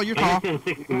 You're tall. You're tall. I understand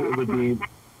 6 feet would be.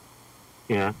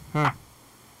 Yeah. Huh.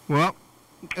 Well,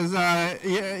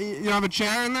 you have a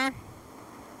chair in there?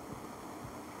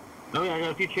 Oh yeah, I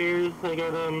got a few chairs. I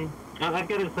got I've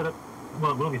got it set up.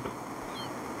 Well, movies.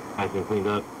 I've been cleaned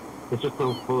up. It's just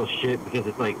so full of shit because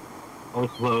it's like all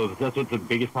clothes. That's what the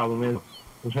biggest problem is.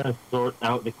 I'm trying to sort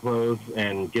out the clothes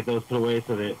and get those put away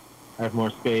so that I have more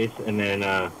space. And then,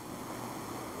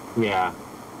 yeah,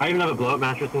 I even have a blow-up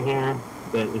mattress in here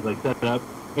that is like set up.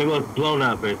 Well, it's blown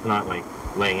up, but it's not like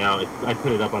laying out. I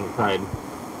put it up on the side.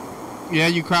 Yeah,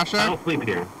 you crash I out? don't sleep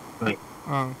here. Like,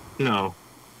 oh. No,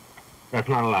 that's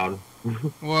not allowed.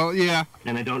 Well, yeah.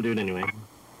 And I don't do it anyway.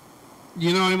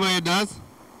 You know anybody that does?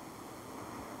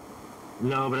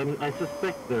 No, but I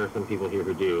suspect there are some people here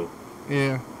who do.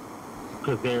 Yeah.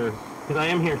 Because I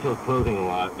am here till closing a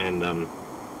lot, and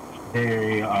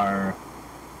they are,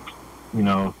 you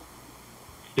know,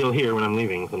 still here when I'm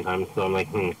leaving sometimes. So I'm like,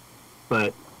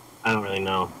 but I don't really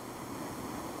know.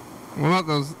 What about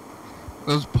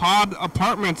those pod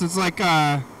apartments? It's like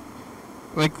pod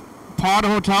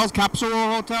hotels, capsule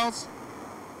hotels.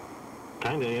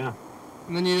 Kinda, yeah.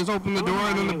 And then you just open the door,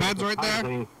 and then the bed's right there. I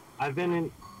mean, I've been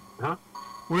in, huh?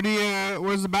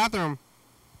 Where's the bathroom?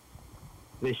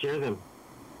 They share them.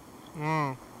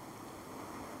 Oh.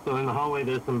 So in the hallway,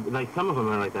 there's some of them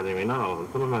are like that anyway. Not all of them.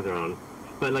 Some of them have their own.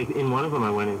 But like in one of them,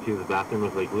 I went into the bathroom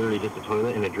was like literally just a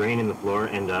toilet and a drain in the floor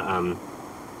and a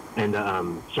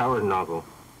shower nozzle.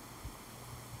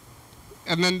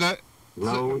 And then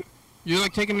you're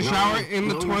like taking a shower in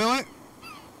the toilet?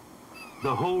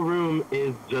 The whole room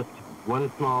is just one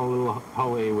small little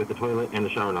hallway with a toilet and a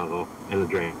shower nozzle and a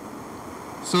drain.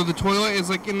 So the toilet is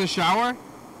like in the shower?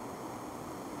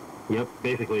 Yep,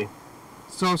 basically.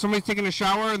 So somebody's taking a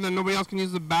shower and then nobody else can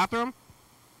use the bathroom?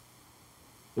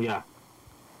 Yeah.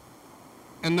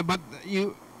 And but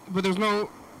there's no.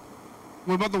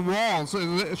 What about the walls?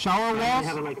 Is it shower walls?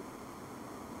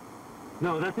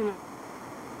 No, that's in.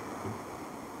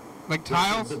 Like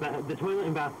tiles? The toilet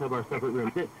and bathtub are separate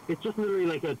rooms. It's just literally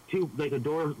like a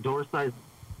door size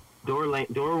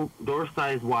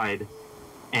wide,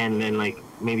 and then like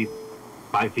maybe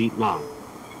 5 feet long.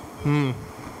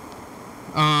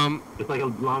 It's like a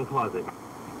long closet.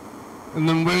 And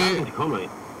then where? In Tacoma.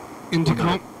 In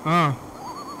Tacoma? Oh.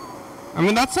 I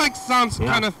mean, that's like sounds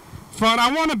kind of fun.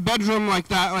 I want a bedroom like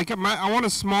that. Like I want a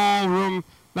small room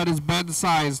that is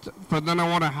bed-sized, but then I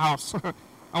want a house.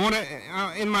 I want it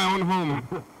in my own home.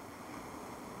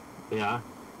 Yeah.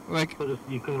 Like. So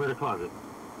you convert a closet.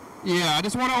 Yeah, I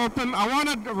just want to open. I want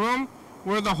a room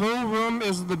where the whole room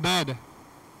is the bed.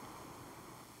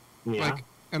 Yeah. Like,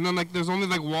 and then like there's only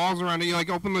like walls around it. You like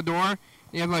open the door,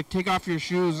 you have to like take off your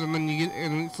shoes, and then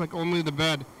and it's like only the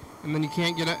bed, and then you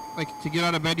can't get it. Like to get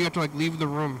out of bed, you have to like leave the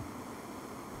room.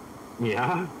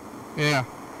 Yeah. Yeah.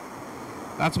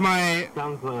 That's my.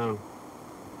 Sounds.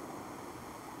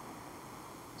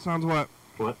 Sounds what?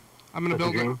 What? I'm gonna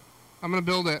build it. I'm gonna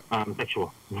build it.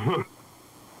 Sexual.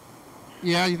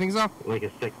 Yeah, you think so? Like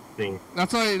a sex thing.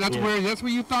 That's weird. That's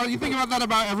what you thought. You think about that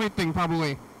about everything,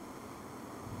 probably.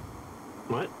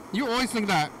 What? You always think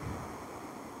that.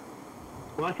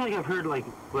 Well, I feel like I've heard let's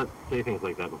say things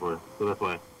like that before, so that's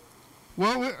why.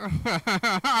 Well,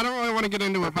 I don't really want to get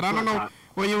into it, but I don't know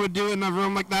what you would do in a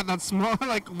room like that. That's small,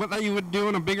 like what you would do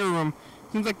in a bigger room.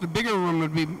 Seems like the bigger room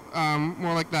would be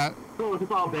more like that. Well, if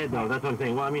it's all bed though, that's what I'm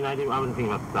saying. Well, I mean, I wasn't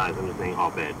thinking about the size. I'm just saying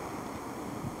all bed.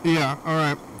 Yeah. All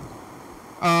right.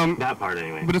 That part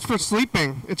anyway. But it's for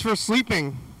sleeping. It's for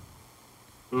sleeping.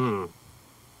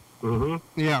 Mm-hmm.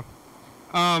 Yeah.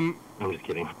 I'm just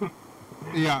kidding.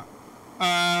 Yeah.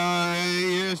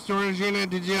 Your storage unit,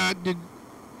 did you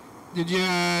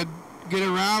get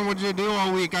around? What did you do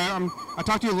all week? I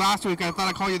talked to you last week. I thought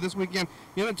I'd call you this weekend.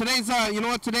 You know, today's, you know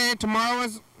what tomorrow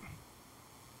is?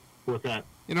 What's that?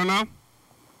 You don't know?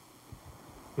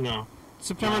 No.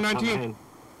 September No, 19th.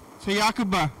 So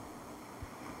Yakuba.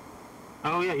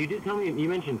 Oh yeah, you did tell me, you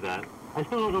mentioned that. I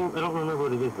still don't remember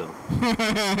what it is though.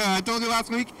 I told you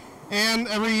last week and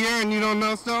every year and you don't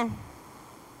know still?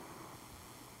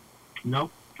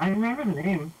 Nope. I remember the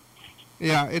name.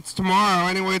 Yeah, it's tomorrow.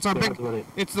 Anyway, it's our So big, that's what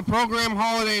it's the program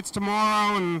holiday. It's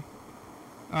tomorrow and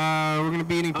we're going to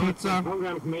be eating It's pizza. the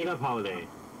program's made up holiday.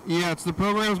 Yeah, it's the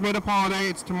program's made up holiday.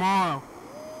 It's tomorrow.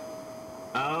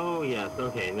 Oh yes,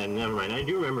 okay, then never mind. I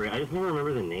do remember it. I just never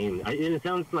remember the name. And it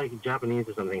sounds like Japanese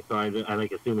or something, so I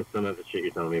like assume it's some of the shit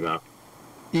you're telling me about.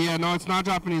 Yeah, no, it's not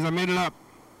Japanese. I made it up.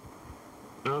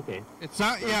 Okay. It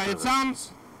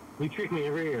sounds. You trick me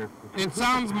every year. It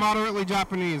sounds moderately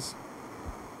Japanese.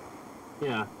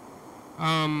 Yeah.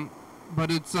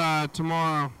 But it's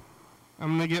tomorrow.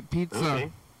 I'm gonna get pizza. Okay.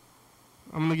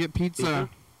 I'm gonna get pizza.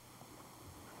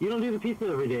 You don't do the pizza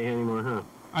every day anymore, huh?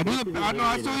 I do the.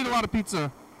 I still eat a lot of pizza.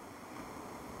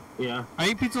 Yeah. I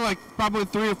eat pizza like probably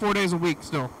 3 or 4 days a week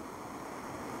still.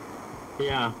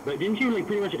 Yeah, but didn't you like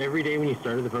pretty much every day when you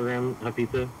started the program have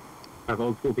pizza? Have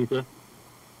old school pizza?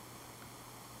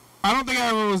 I don't think I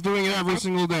ever was doing it every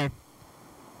single day.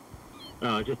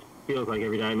 Oh, it just feels like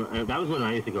every time. That was when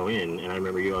I used to go in, and I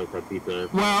remember you always had pizza.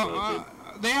 Well,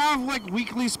 they have like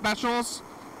weekly specials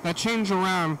that change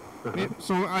around.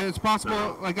 So it's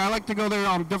possible. Like I like to go there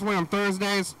definitely on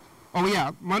Thursdays. Oh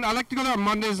yeah, I like to go there on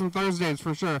Mondays and Thursdays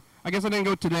for sure. I guess I didn't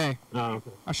go today. Oh, okay.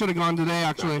 I should have gone today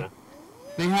actually. Gotcha.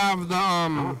 They have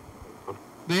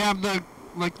the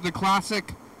like the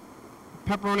classic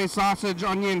pepperoni sausage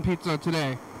onion pizza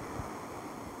today.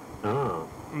 Oh.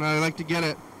 And I like to get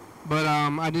it, but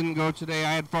I didn't go today.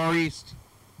 I had Far East.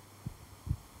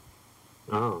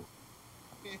 Oh.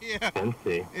 Yeah.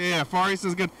 Fancy. Yeah, Far East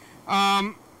is good.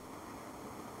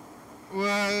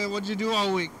 What'd you do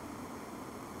all week?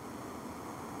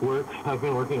 Work. I've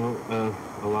been working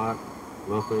a lot,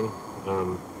 mostly,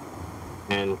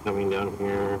 and coming down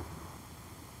here,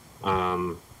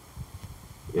 and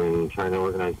trying to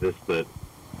organize this, but...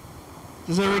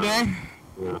 Just every day?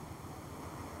 Yeah.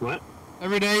 What?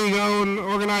 Every day you go and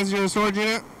organize your storage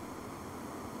unit?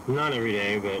 Not every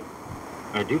day, but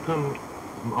I do come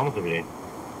almost every day.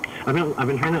 I've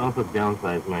been trying to also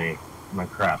downsize my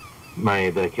crap,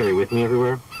 that I carry with me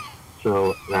everywhere.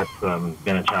 So that's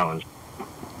been a challenge.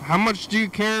 How much do you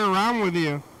carry around with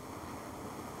you?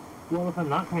 Well, if I'm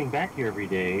not coming back here every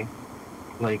day,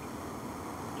 like,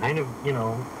 kind of,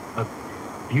 a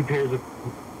few pairs of,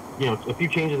 a few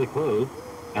changes of clothes,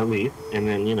 at least, and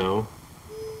then,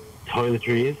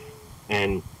 toiletries,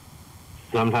 and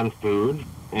sometimes food.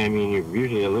 I mean,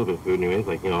 usually a little bit of food anyways,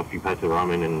 like, a few packs of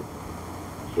ramen and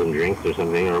some drinks or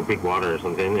something, or big water or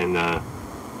something, and,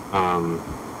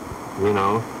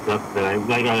 stuff that I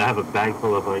gotta have a bag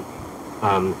full of, like,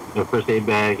 a first aid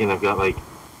bag, and I've got, like,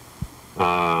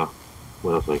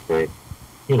 what else do I carry?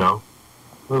 Little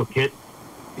kit.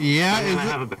 Yeah,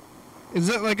 is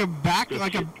it like a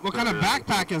what kind of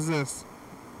backpack is this?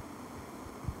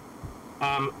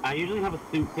 I usually have a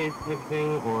suitcase type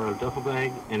thing or a duffel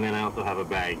bag, and then I also have a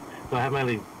bag. So I have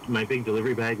my big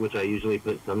delivery bag, which I usually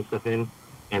put some stuff in,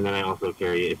 and then I also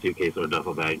carry a suitcase or a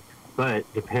duffel bag. But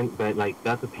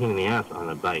that's a pain in the ass on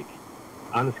a bike.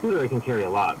 On the scooter I can carry a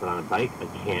lot, but on a bike I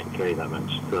can't carry that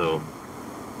much. So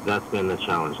that's been the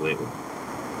challenge lately.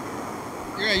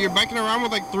 Yeah, you're biking around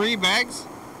with like 3 bags?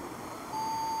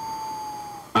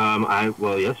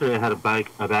 Yesterday I had a bag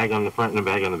on the front and a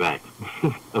bag on the back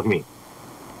of me.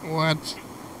 What?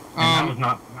 And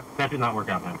that did not work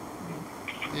out, man.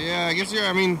 Yeah, I guess you're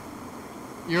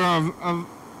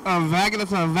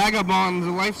that's a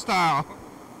vagabond lifestyle.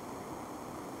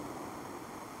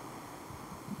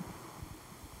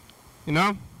 You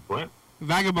know? What?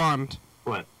 Vagabond.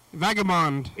 What?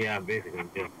 Vagabond. Yeah, basically.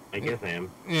 Yeah. I guess I am.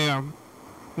 Yeah.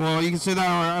 Well, you can say that,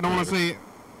 or I don't want to say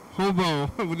hobo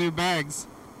with your bags.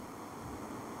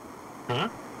 Huh?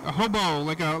 A hobo,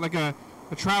 like a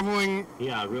traveling.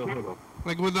 Yeah, a real hobo.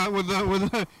 Like with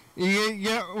a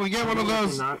we get one of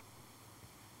those.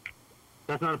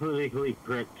 That's not a politically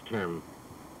correct term.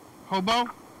 Hobo?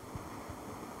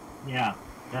 Yeah,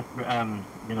 that's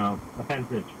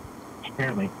offensive.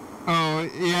 Apparently. Oh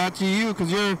yeah, to you,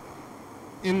 because you're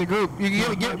in the group.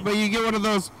 But you get one of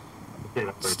those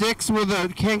sticks with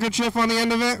a handkerchief on the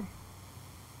end of it.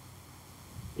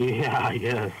 Yeah, I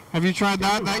guess. Have you tried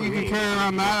that? That you can carry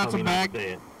around that? That's a bag.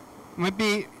 It. Might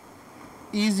be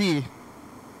easy.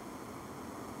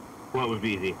 What would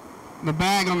be easy? The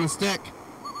bag on the stick.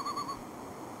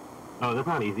 Oh, that's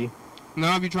not easy. No,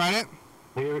 have you tried it?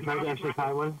 Have you ever tried to actually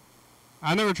tie one?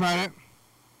 I never tried it.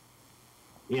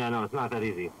 Yeah, no, it's not that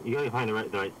easy. You gotta find the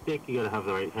right stick. You gotta have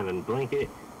the right kind of blanket,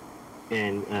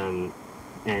 and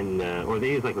or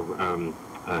they use like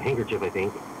a handkerchief, I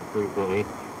think, frequently,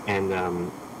 and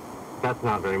that's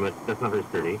not very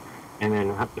sturdy. And then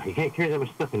you can't carry that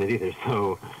much stuff in it either.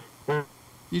 So.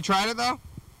 You tried it though?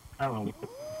 I don't know.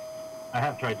 I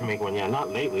have tried to make one. Yeah, not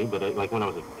lately, but like when I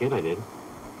was a kid, I did.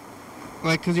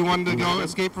 Like, cause you wanted to go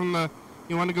escape from the.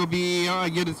 You want to go be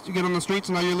get on the streets,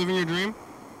 and now you're living your dream.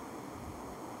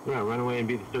 Yeah, run away and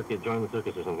be the circus, join the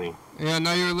circus or something. Yeah,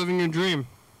 now you're living your dream.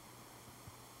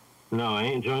 No, I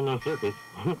ain't joining no circus.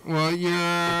 Well, you're.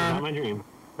 That's not my dream.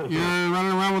 You're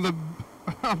running around with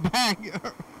a bag.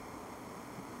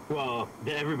 Well,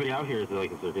 everybody out here is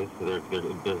like a circus. So there's a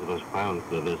bunch of clowns.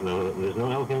 So there's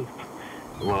no elephants.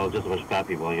 Well, just a bunch of fat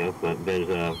people, I guess. But there's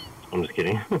I'm just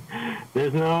kidding.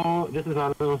 This is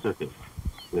not no circus.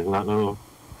 There's not no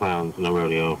clowns, no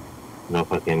rodeo, no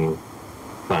fucking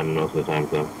fun most of the time.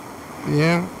 So.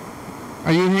 Yeah.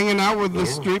 Are you hanging out with the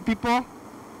street people?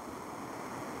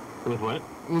 With what?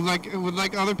 With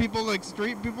like other people, like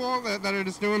street people that are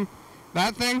just doing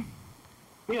that thing?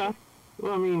 Yeah.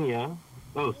 Well, I mean, yeah.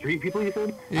 Oh, street people, you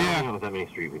said? Yeah. I don't know that many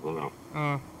street people,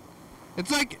 no.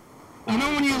 It's like, you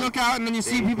know when you look out and then you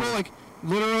see people like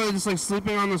literally just like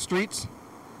sleeping on the streets?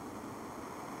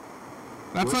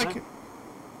 That's like,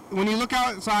 when you look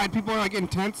outside, people are like in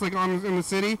tents, like in the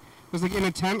city. There's like in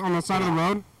a tent on the side of the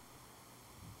road.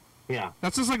 Yeah.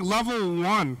 That's just like level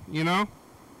 1, you know?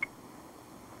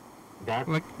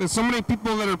 Like, there's so many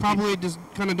people that are probably just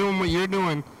kind of doing what you're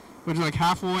doing, which is like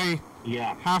halfway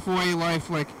life.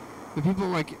 Like, the people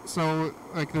like, so,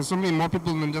 like, there's so many more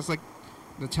people than just like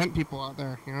the tent people out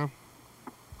there, you know?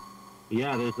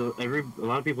 Yeah, there's a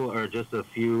lot of people are just a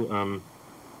few,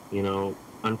 you know,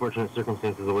 unfortunate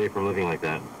circumstances away from living like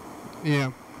that.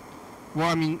 Yeah. Well,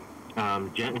 I mean...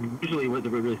 usually what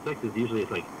really sucks is usually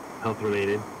it's like health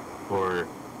related or,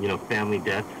 you know, family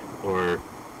deaths or,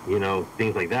 you know,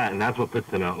 things like that. And that's what puts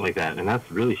them out like that. And that's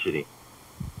really shitty.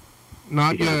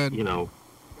 Not because, good. You know,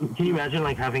 can you imagine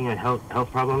like having a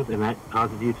health problems and that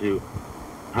causes you to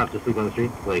have to sleep on the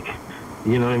streets? Like,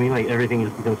 you know what I mean? Like everything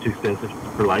just becomes too expensive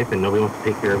for life and nobody wants to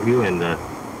take care of you and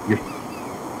you're, you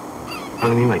know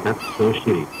what I mean? Like that's so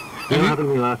shitty. You know what happened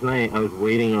to me last night? I was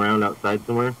waiting around outside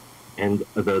somewhere and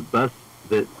the bus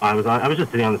that I was on, I was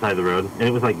just sitting on the side of the road and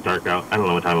it was like dark out. I don't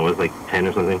know what time it was, like 10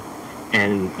 or something.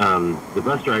 And the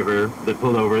bus driver that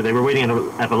pulled over, they were waiting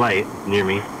at the light near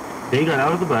me. They got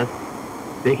out of the bus.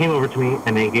 They came over to me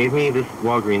and they gave me this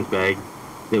Walgreens bag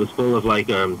that was full of like,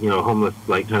 you know, homeless,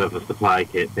 like kind of a supply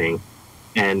kit thing.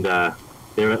 And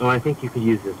they were, oh, I think you could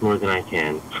use this more than I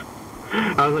can.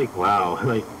 I was like, wow.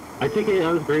 Like, I took it,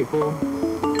 I was grateful,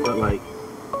 but like,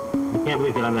 I can't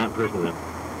believe that I'm that person though,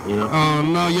 you know? Oh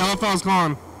no, Yellowfell's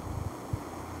gone.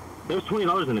 There was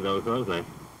 $20 in it though, so that was nice.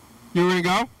 You ready to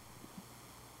go?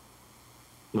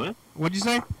 What? What'd you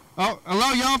say? Oh,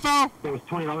 hello, Yellowfell? There was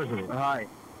 $20 in it. Hi.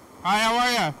 Hi, how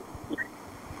are ya?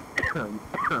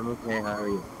 I'm okay, how are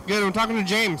you? Good, I'm talking to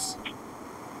James.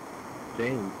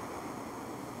 James.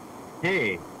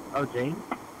 Hey. Oh, James?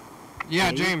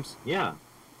 Yeah, Dave? James. Yeah.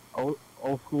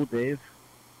 Old school Dave?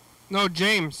 No,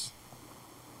 James.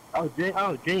 Oh,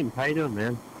 James, how you doing,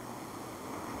 man?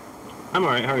 I'm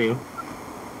alright, how are you?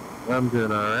 I'm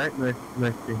doing alright.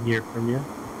 Nice to hear from you.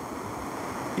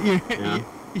 Yeah.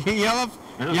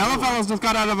 Yellowfellow's just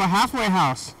got out of a halfway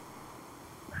house.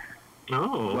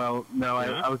 Oh. Well, no,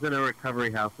 Yeah. I was in a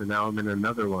recovery house and now I'm in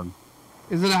another one.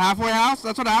 Is it a halfway house?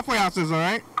 That's what a halfway house is,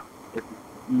 alright?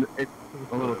 It's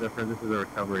a little different. This is a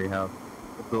recovery house.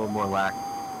 It's a little more lax.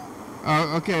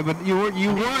 Oh, okay, but you were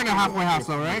in a halfway house,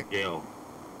 though, right? Jail.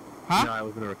 Huh? No, I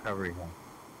was in a recovery house.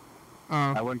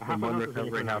 Oh. I went from one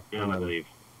recovery house to another. believe.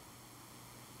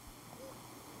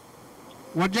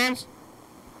 What, James?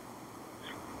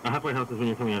 A halfway house is when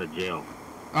you're coming out of jail.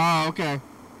 Oh, okay.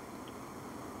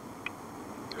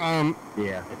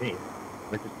 Yeah, I think.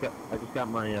 I just got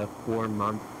my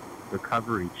 4-month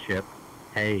recovery chip.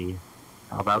 Hey,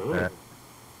 how about Ooh. that?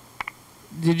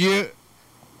 Did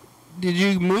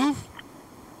you move?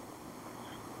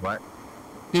 What?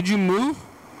 Did you move?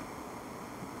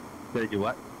 Did I do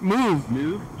what? Move.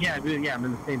 Move? Yeah, I'm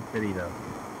in the same city though.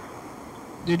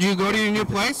 Did you go to your new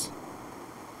place?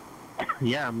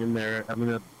 Yeah, I'm in there. I'm in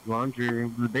the laundry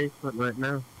room in the basement right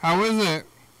now. How is it?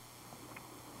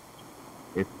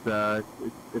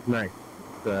 It's nice.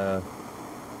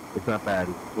 it's not bad.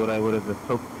 It's what I would have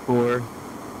hoped for,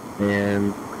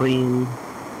 and clean,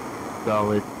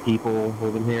 solid people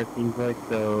holding hands, seems like,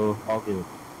 so all good.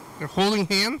 They're holding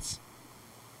hands?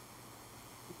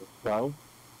 So?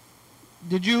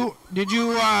 Do you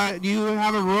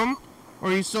have a room, or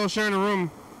are you still sharing a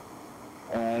room?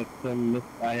 I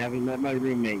haven't met my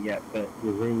roommate yet, but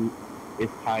the room is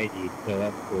tidy, so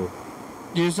that's cool.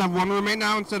 Do you just have one roommate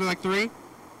now instead of like 3?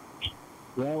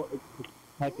 Well, it's the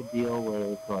type of deal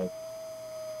where it's like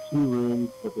 2 rooms,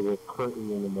 but there's a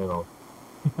curtain in the middle.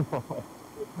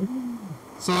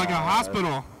 So like a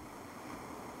hospital.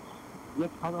 Yeah,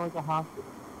 kind of like a hospital.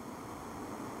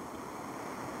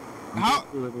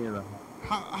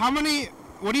 How many?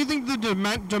 What do you think the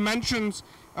dimensions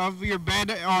of your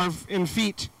bed are in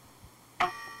feet?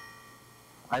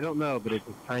 I don't know, but it's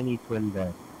a tiny twin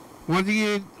bed. What do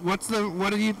you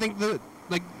think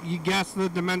you guess the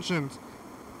dimensions?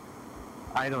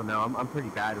 I don't know. I'm pretty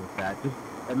bad with that. Just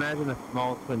imagine a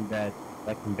small twin bed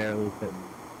that can barely fit me.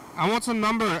 I want some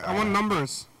I want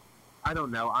numbers. I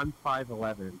don't know. I'm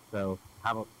 5'11", so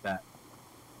how about that?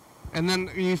 And then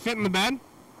you fit in the bed?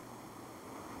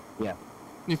 Yeah.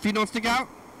 Your feet don't stick out?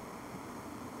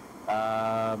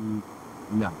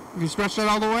 No. You stretch that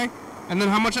all the way? And then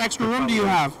how much extra room do you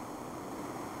have?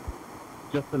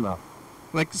 Just enough.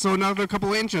 Like, so another couple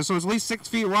of inches. So it's at least 6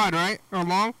 feet wide, right? Or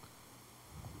long?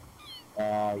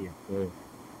 Yeah.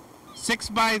 6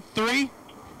 by 3?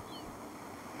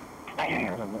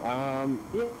 Yeah.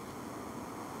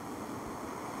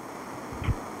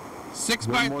 6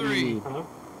 by 3.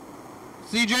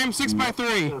 See, James, 6 by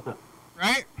 3.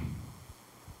 Right?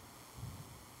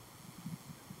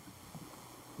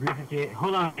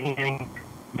 Hold on, Hank.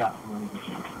 Yeah.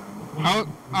 I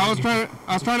was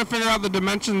trying to figure out the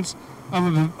dimensions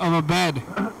of a bed.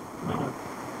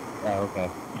 Oh, okay.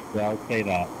 Yeah, I'll say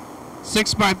that.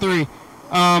 6 by 3.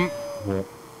 Yeah.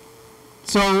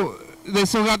 So they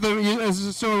still got is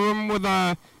there still a room with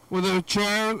a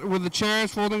chair, with the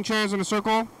chairs, folding chairs in a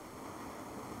circle?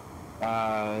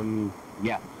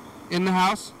 Yeah. In the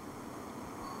house?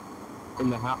 In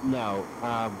the house? No.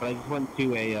 But I just went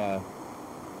to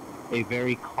a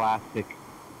very classic,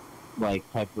 like,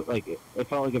 type of, like, it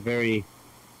felt like a very,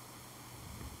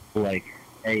 like,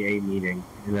 AA meeting,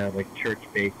 you know, like church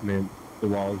basement, the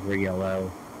walls were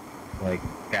yellow, like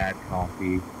bad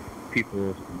coffee,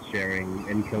 people sharing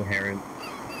incoherent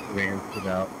rants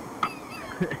about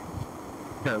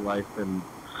their life and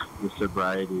the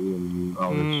sobriety and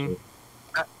all this shit.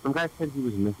 Some guy said he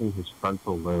was missing his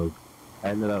frontal lobe. I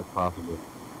didn't know that was possible.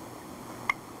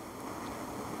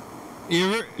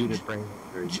 You ever, Due to brain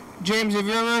injury. James, have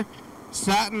you ever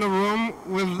sat in a room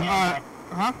with,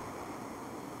 huh?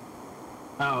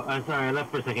 Oh, sorry, I left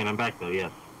for a second. I'm back though,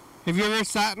 yes. Have you ever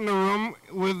sat in a room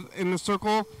in a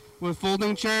circle with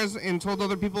folding chairs and told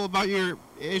other people about your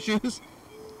issues?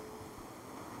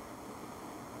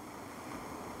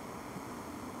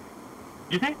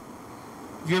 You think?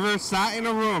 Have you ever sat in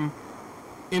a room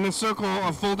in a circle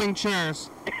of folding chairs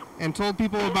and told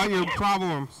people about your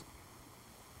problems?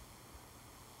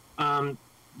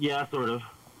 Yeah, sort of.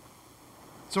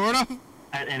 Sort of?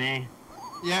 At NA.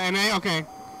 Yeah, NA? Okay.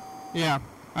 Yeah.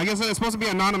 I guess it's supposed to be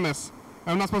anonymous.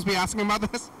 I'm not supposed to be asking about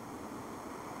this?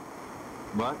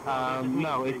 What?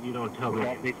 No, you don't tell me.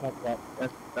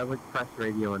 That's like press,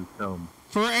 radio, and film.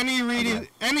 For any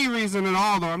reason at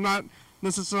all, though. I'm not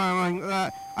necessarily like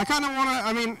that. I kind of want to,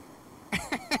 I mean,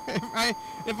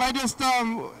 if I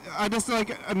just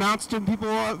like announce to people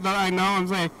that I know, I'm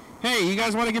saying, hey, you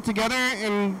guys want to get together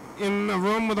in a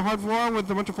room with a hard floor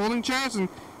with a bunch of folding chairs and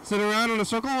sit around in a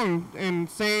circle and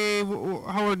say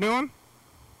how we're doing?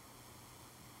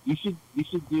 You should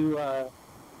do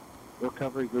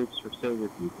recovery groups for sober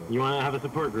people. You want to have a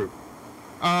support group?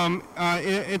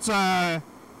 It's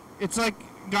like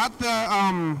got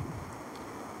the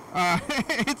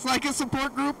it's like a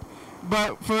support group,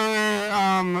 but for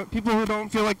people who don't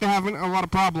feel like they're having a lot of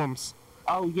problems.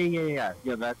 Oh yeah.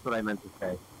 That's what I meant to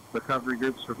say. Recovery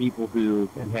groups for people who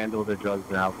can handle their drugs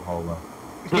and alcohol well.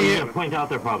 So yeah, point out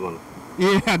their problems.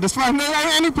 Yeah, just find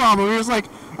any problem. You're just like,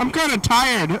 I'm kind of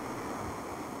tired.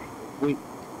 Wait.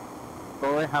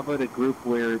 Or how about a group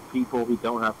where people who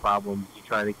don't have problems, you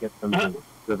try to get them to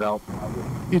develop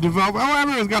problems? You develop. Oh,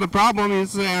 everyone's got a problem. You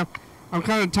say, I'm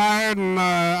kind of tired, and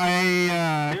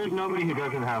There's nobody who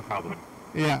doesn't have problems.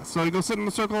 Yeah, so you go sit in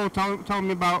the circle, tell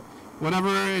me about whatever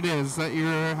it is that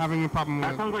you're having a problem with.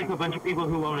 That sounds like a bunch of people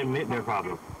who won't admit their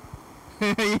problems.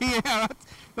 Yeah,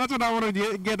 that's what I want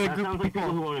to get a that group sounds of like people.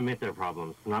 People who won't admit their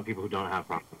problems, not people who don't have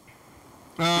problems.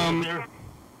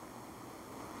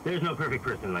 There's no perfect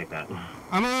person like that.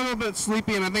 I'm a little bit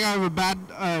sleepy, and I think I have a bad.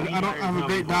 I don't have a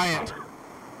great diet.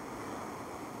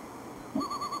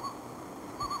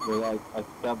 Well, I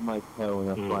stubbed my toe, and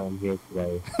that's why I'm here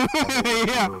today.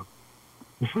 Yeah.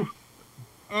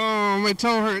 Oh, my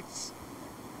toe hurts.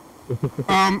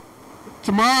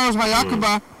 Tomorrow's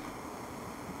Hayakuba.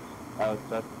 Oh, so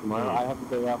that's tomorrow? I have a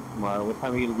day off tomorrow. What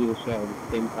time are you going to do the show? At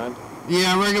the same time?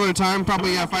 Yeah, regular time,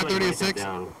 probably 5:30 to 6.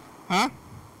 Huh?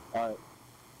 Alright.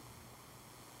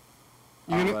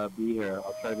 I'll be here.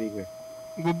 I'll try to be here.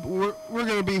 We're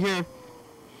gonna be here.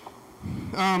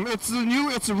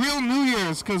 It's a real New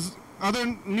Year's, because other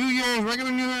New Year's,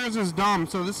 regular New Year's is dumb.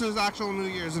 So this is actual New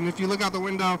Year's, and if you look out the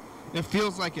window, it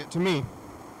feels like it to me.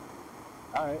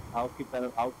 All right, I'll keep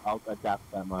that. I'll adapt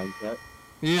that mindset.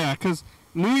 Yeah, because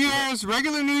New Year's,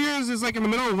 regular New Year's is like in the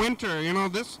middle of winter. You know,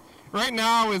 this right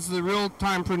now is the real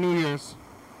time for New Year's.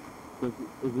 Is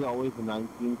it always the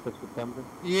 19th of September?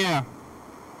 Yeah.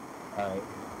 All right.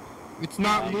 It's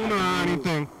not lunar or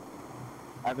anything.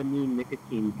 I have a new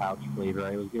nicotine pouch flavor.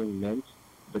 I was doing mint,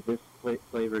 but this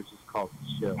flavor is just called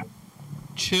Chill.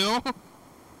 Chill?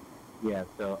 Yeah.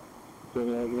 So you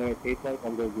know what it tastes like?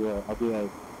 I'll do a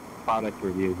product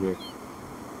review here.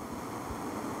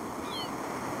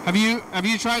 Have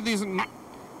you tried these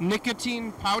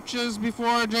nicotine pouches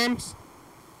before, James?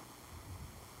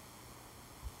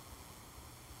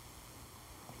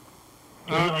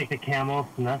 Is it like the camel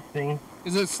snuff thing?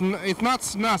 Is it? It's not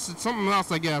snus. It's something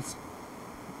else, I guess.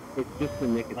 It's just the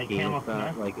nicotine. Like camel it's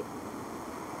not snuff? like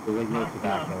there's no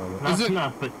tobacco in it. Not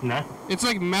snuff, but snuff. It's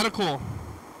like medical.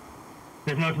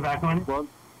 There's no tobacco in it? Well,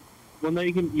 no,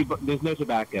 there's no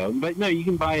tobacco, but no, you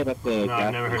can buy it at the. No,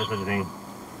 I've never heard of such a thing.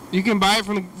 You can buy it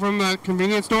from the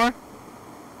convenience store?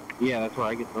 Yeah, that's where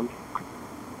I get them.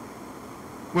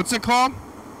 What's it called?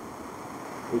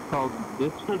 It's called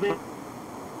this.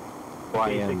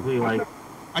 Basically, like.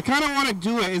 I kind of want to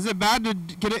do it. Is it bad to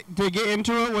get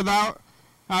into it without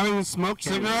having smoked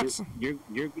cigarettes? You're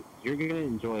gonna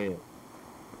enjoy it.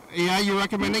 Yeah, you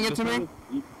recommending it to me?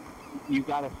 You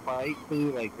gotta fight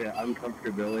through like the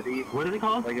uncomfortability. What is it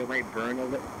called? Like it might burn a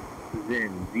little.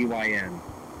 Zyn, Z-Y-N.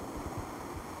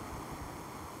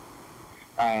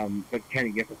 But Kenny,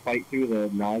 you have to fight through the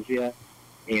nausea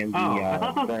and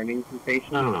the burning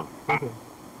sensation. I don't know. Okay.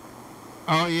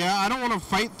 Oh yeah, I don't want to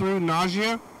fight through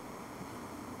nausea.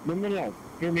 No.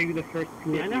 Here, maybe the first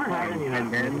 2 I never had any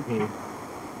of that. and then.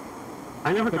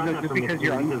 I never thought that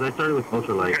because I started with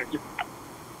ultralight.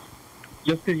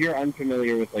 Just because you're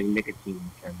unfamiliar with like nicotine,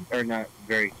 or not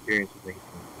very experienced with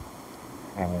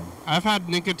nicotine. I've had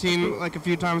nicotine like a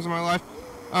few times in my life,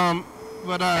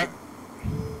 but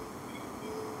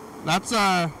that's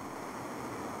I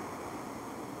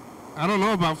don't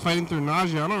know about fighting through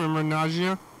nausea. I don't remember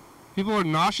nausea. People are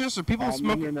nauseous, or people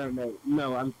smoke.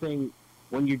 No. I'm saying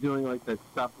when you're doing like the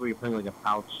stuff where you're putting like a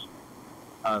pouch,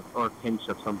 or a pinch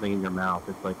of something in your mouth,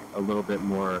 it's like a little bit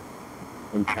more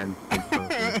intense.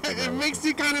 It makes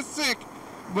you kind of sick,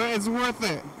 but it's worth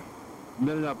it.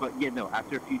 No, but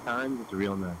after a few times, it's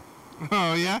real nice.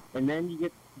 Oh yeah. And then you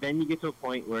get to a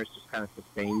point where it just kind of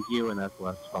sustains you, and that's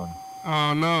less fun.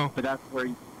 Oh no. But that's where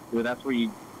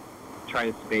you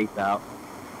try to space out.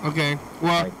 Okay.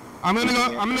 Well, Like, I'm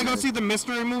gonna go see the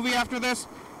mystery movie after this,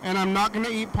 and I'm not gonna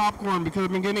eat popcorn because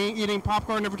I've been eating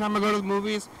popcorn every time I go to the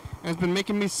movies, and it's been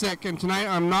making me sick. And tonight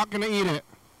I'm not gonna eat it.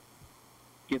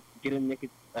 Get a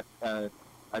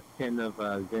tin of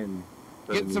Zyn.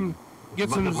 Get some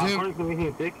popcorn's Zyn. gonna make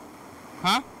you sick?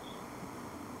 Huh?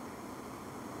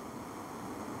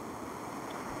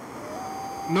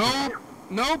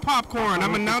 No popcorn.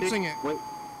 I'm announcing it. Wait.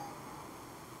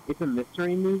 It's a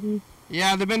mystery movie?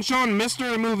 Yeah, they've been showing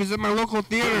mystery movies at my local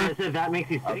theater. I said that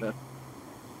makes you sick.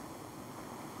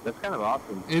 That's kind of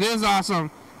awesome. It is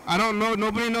awesome. I don't know.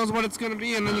 Nobody knows what it's gonna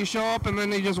be, and then you show up, and then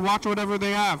they just watch whatever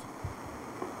they have.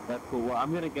 That's cool. Well,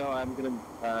 I'm gonna go. I need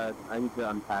to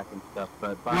unpack and stuff.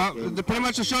 But bye, Well, James. pretty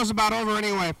much the show's about over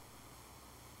anyway.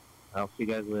 I'll see you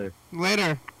guys later.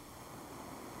 Later.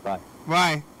 Bye.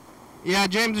 Bye. Yeah,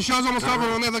 James, the show's almost over.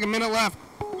 We only have like a minute left.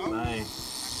 Bye.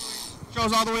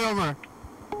 Show's all the way over.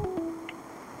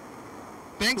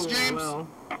 Thanks, Cool, James. well,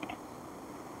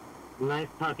 nice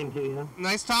talking to you.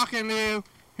 Nice talking to you.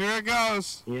 Here it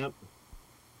goes. Yep.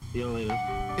 See you later.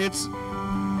 It's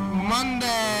Monday.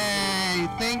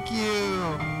 Thank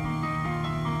you.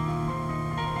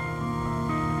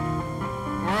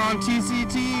 We're on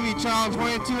TCTV, channel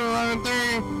 22,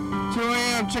 11:30, 2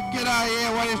 a.m. Check it out.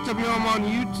 Yeah, YDHWM on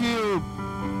YouTube.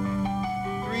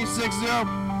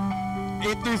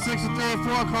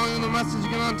 360-836-34. Calling you the message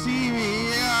again on TV.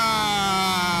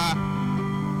 Yeah.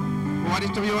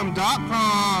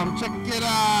 YDHWM.com. Check it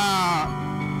out.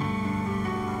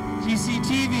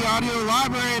 TCTV Audio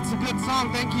Library. It's a good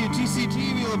song. Thank you.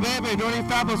 TCTV, La Bebe, Dorothy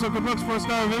Fabulous, Oka Brooks,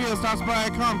 4-star video. Stops by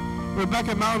 .com.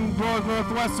 Rebecca, Mountain Brook,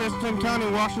 Northwest, Thurston County,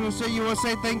 Washington State,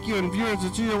 USA. Thank you. And viewers,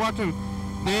 it's you watching.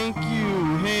 Thank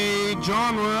you. Hey,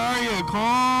 John, where are you?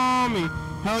 Call me.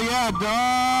 Hell yeah,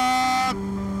 dog.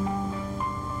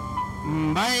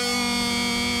 Bye.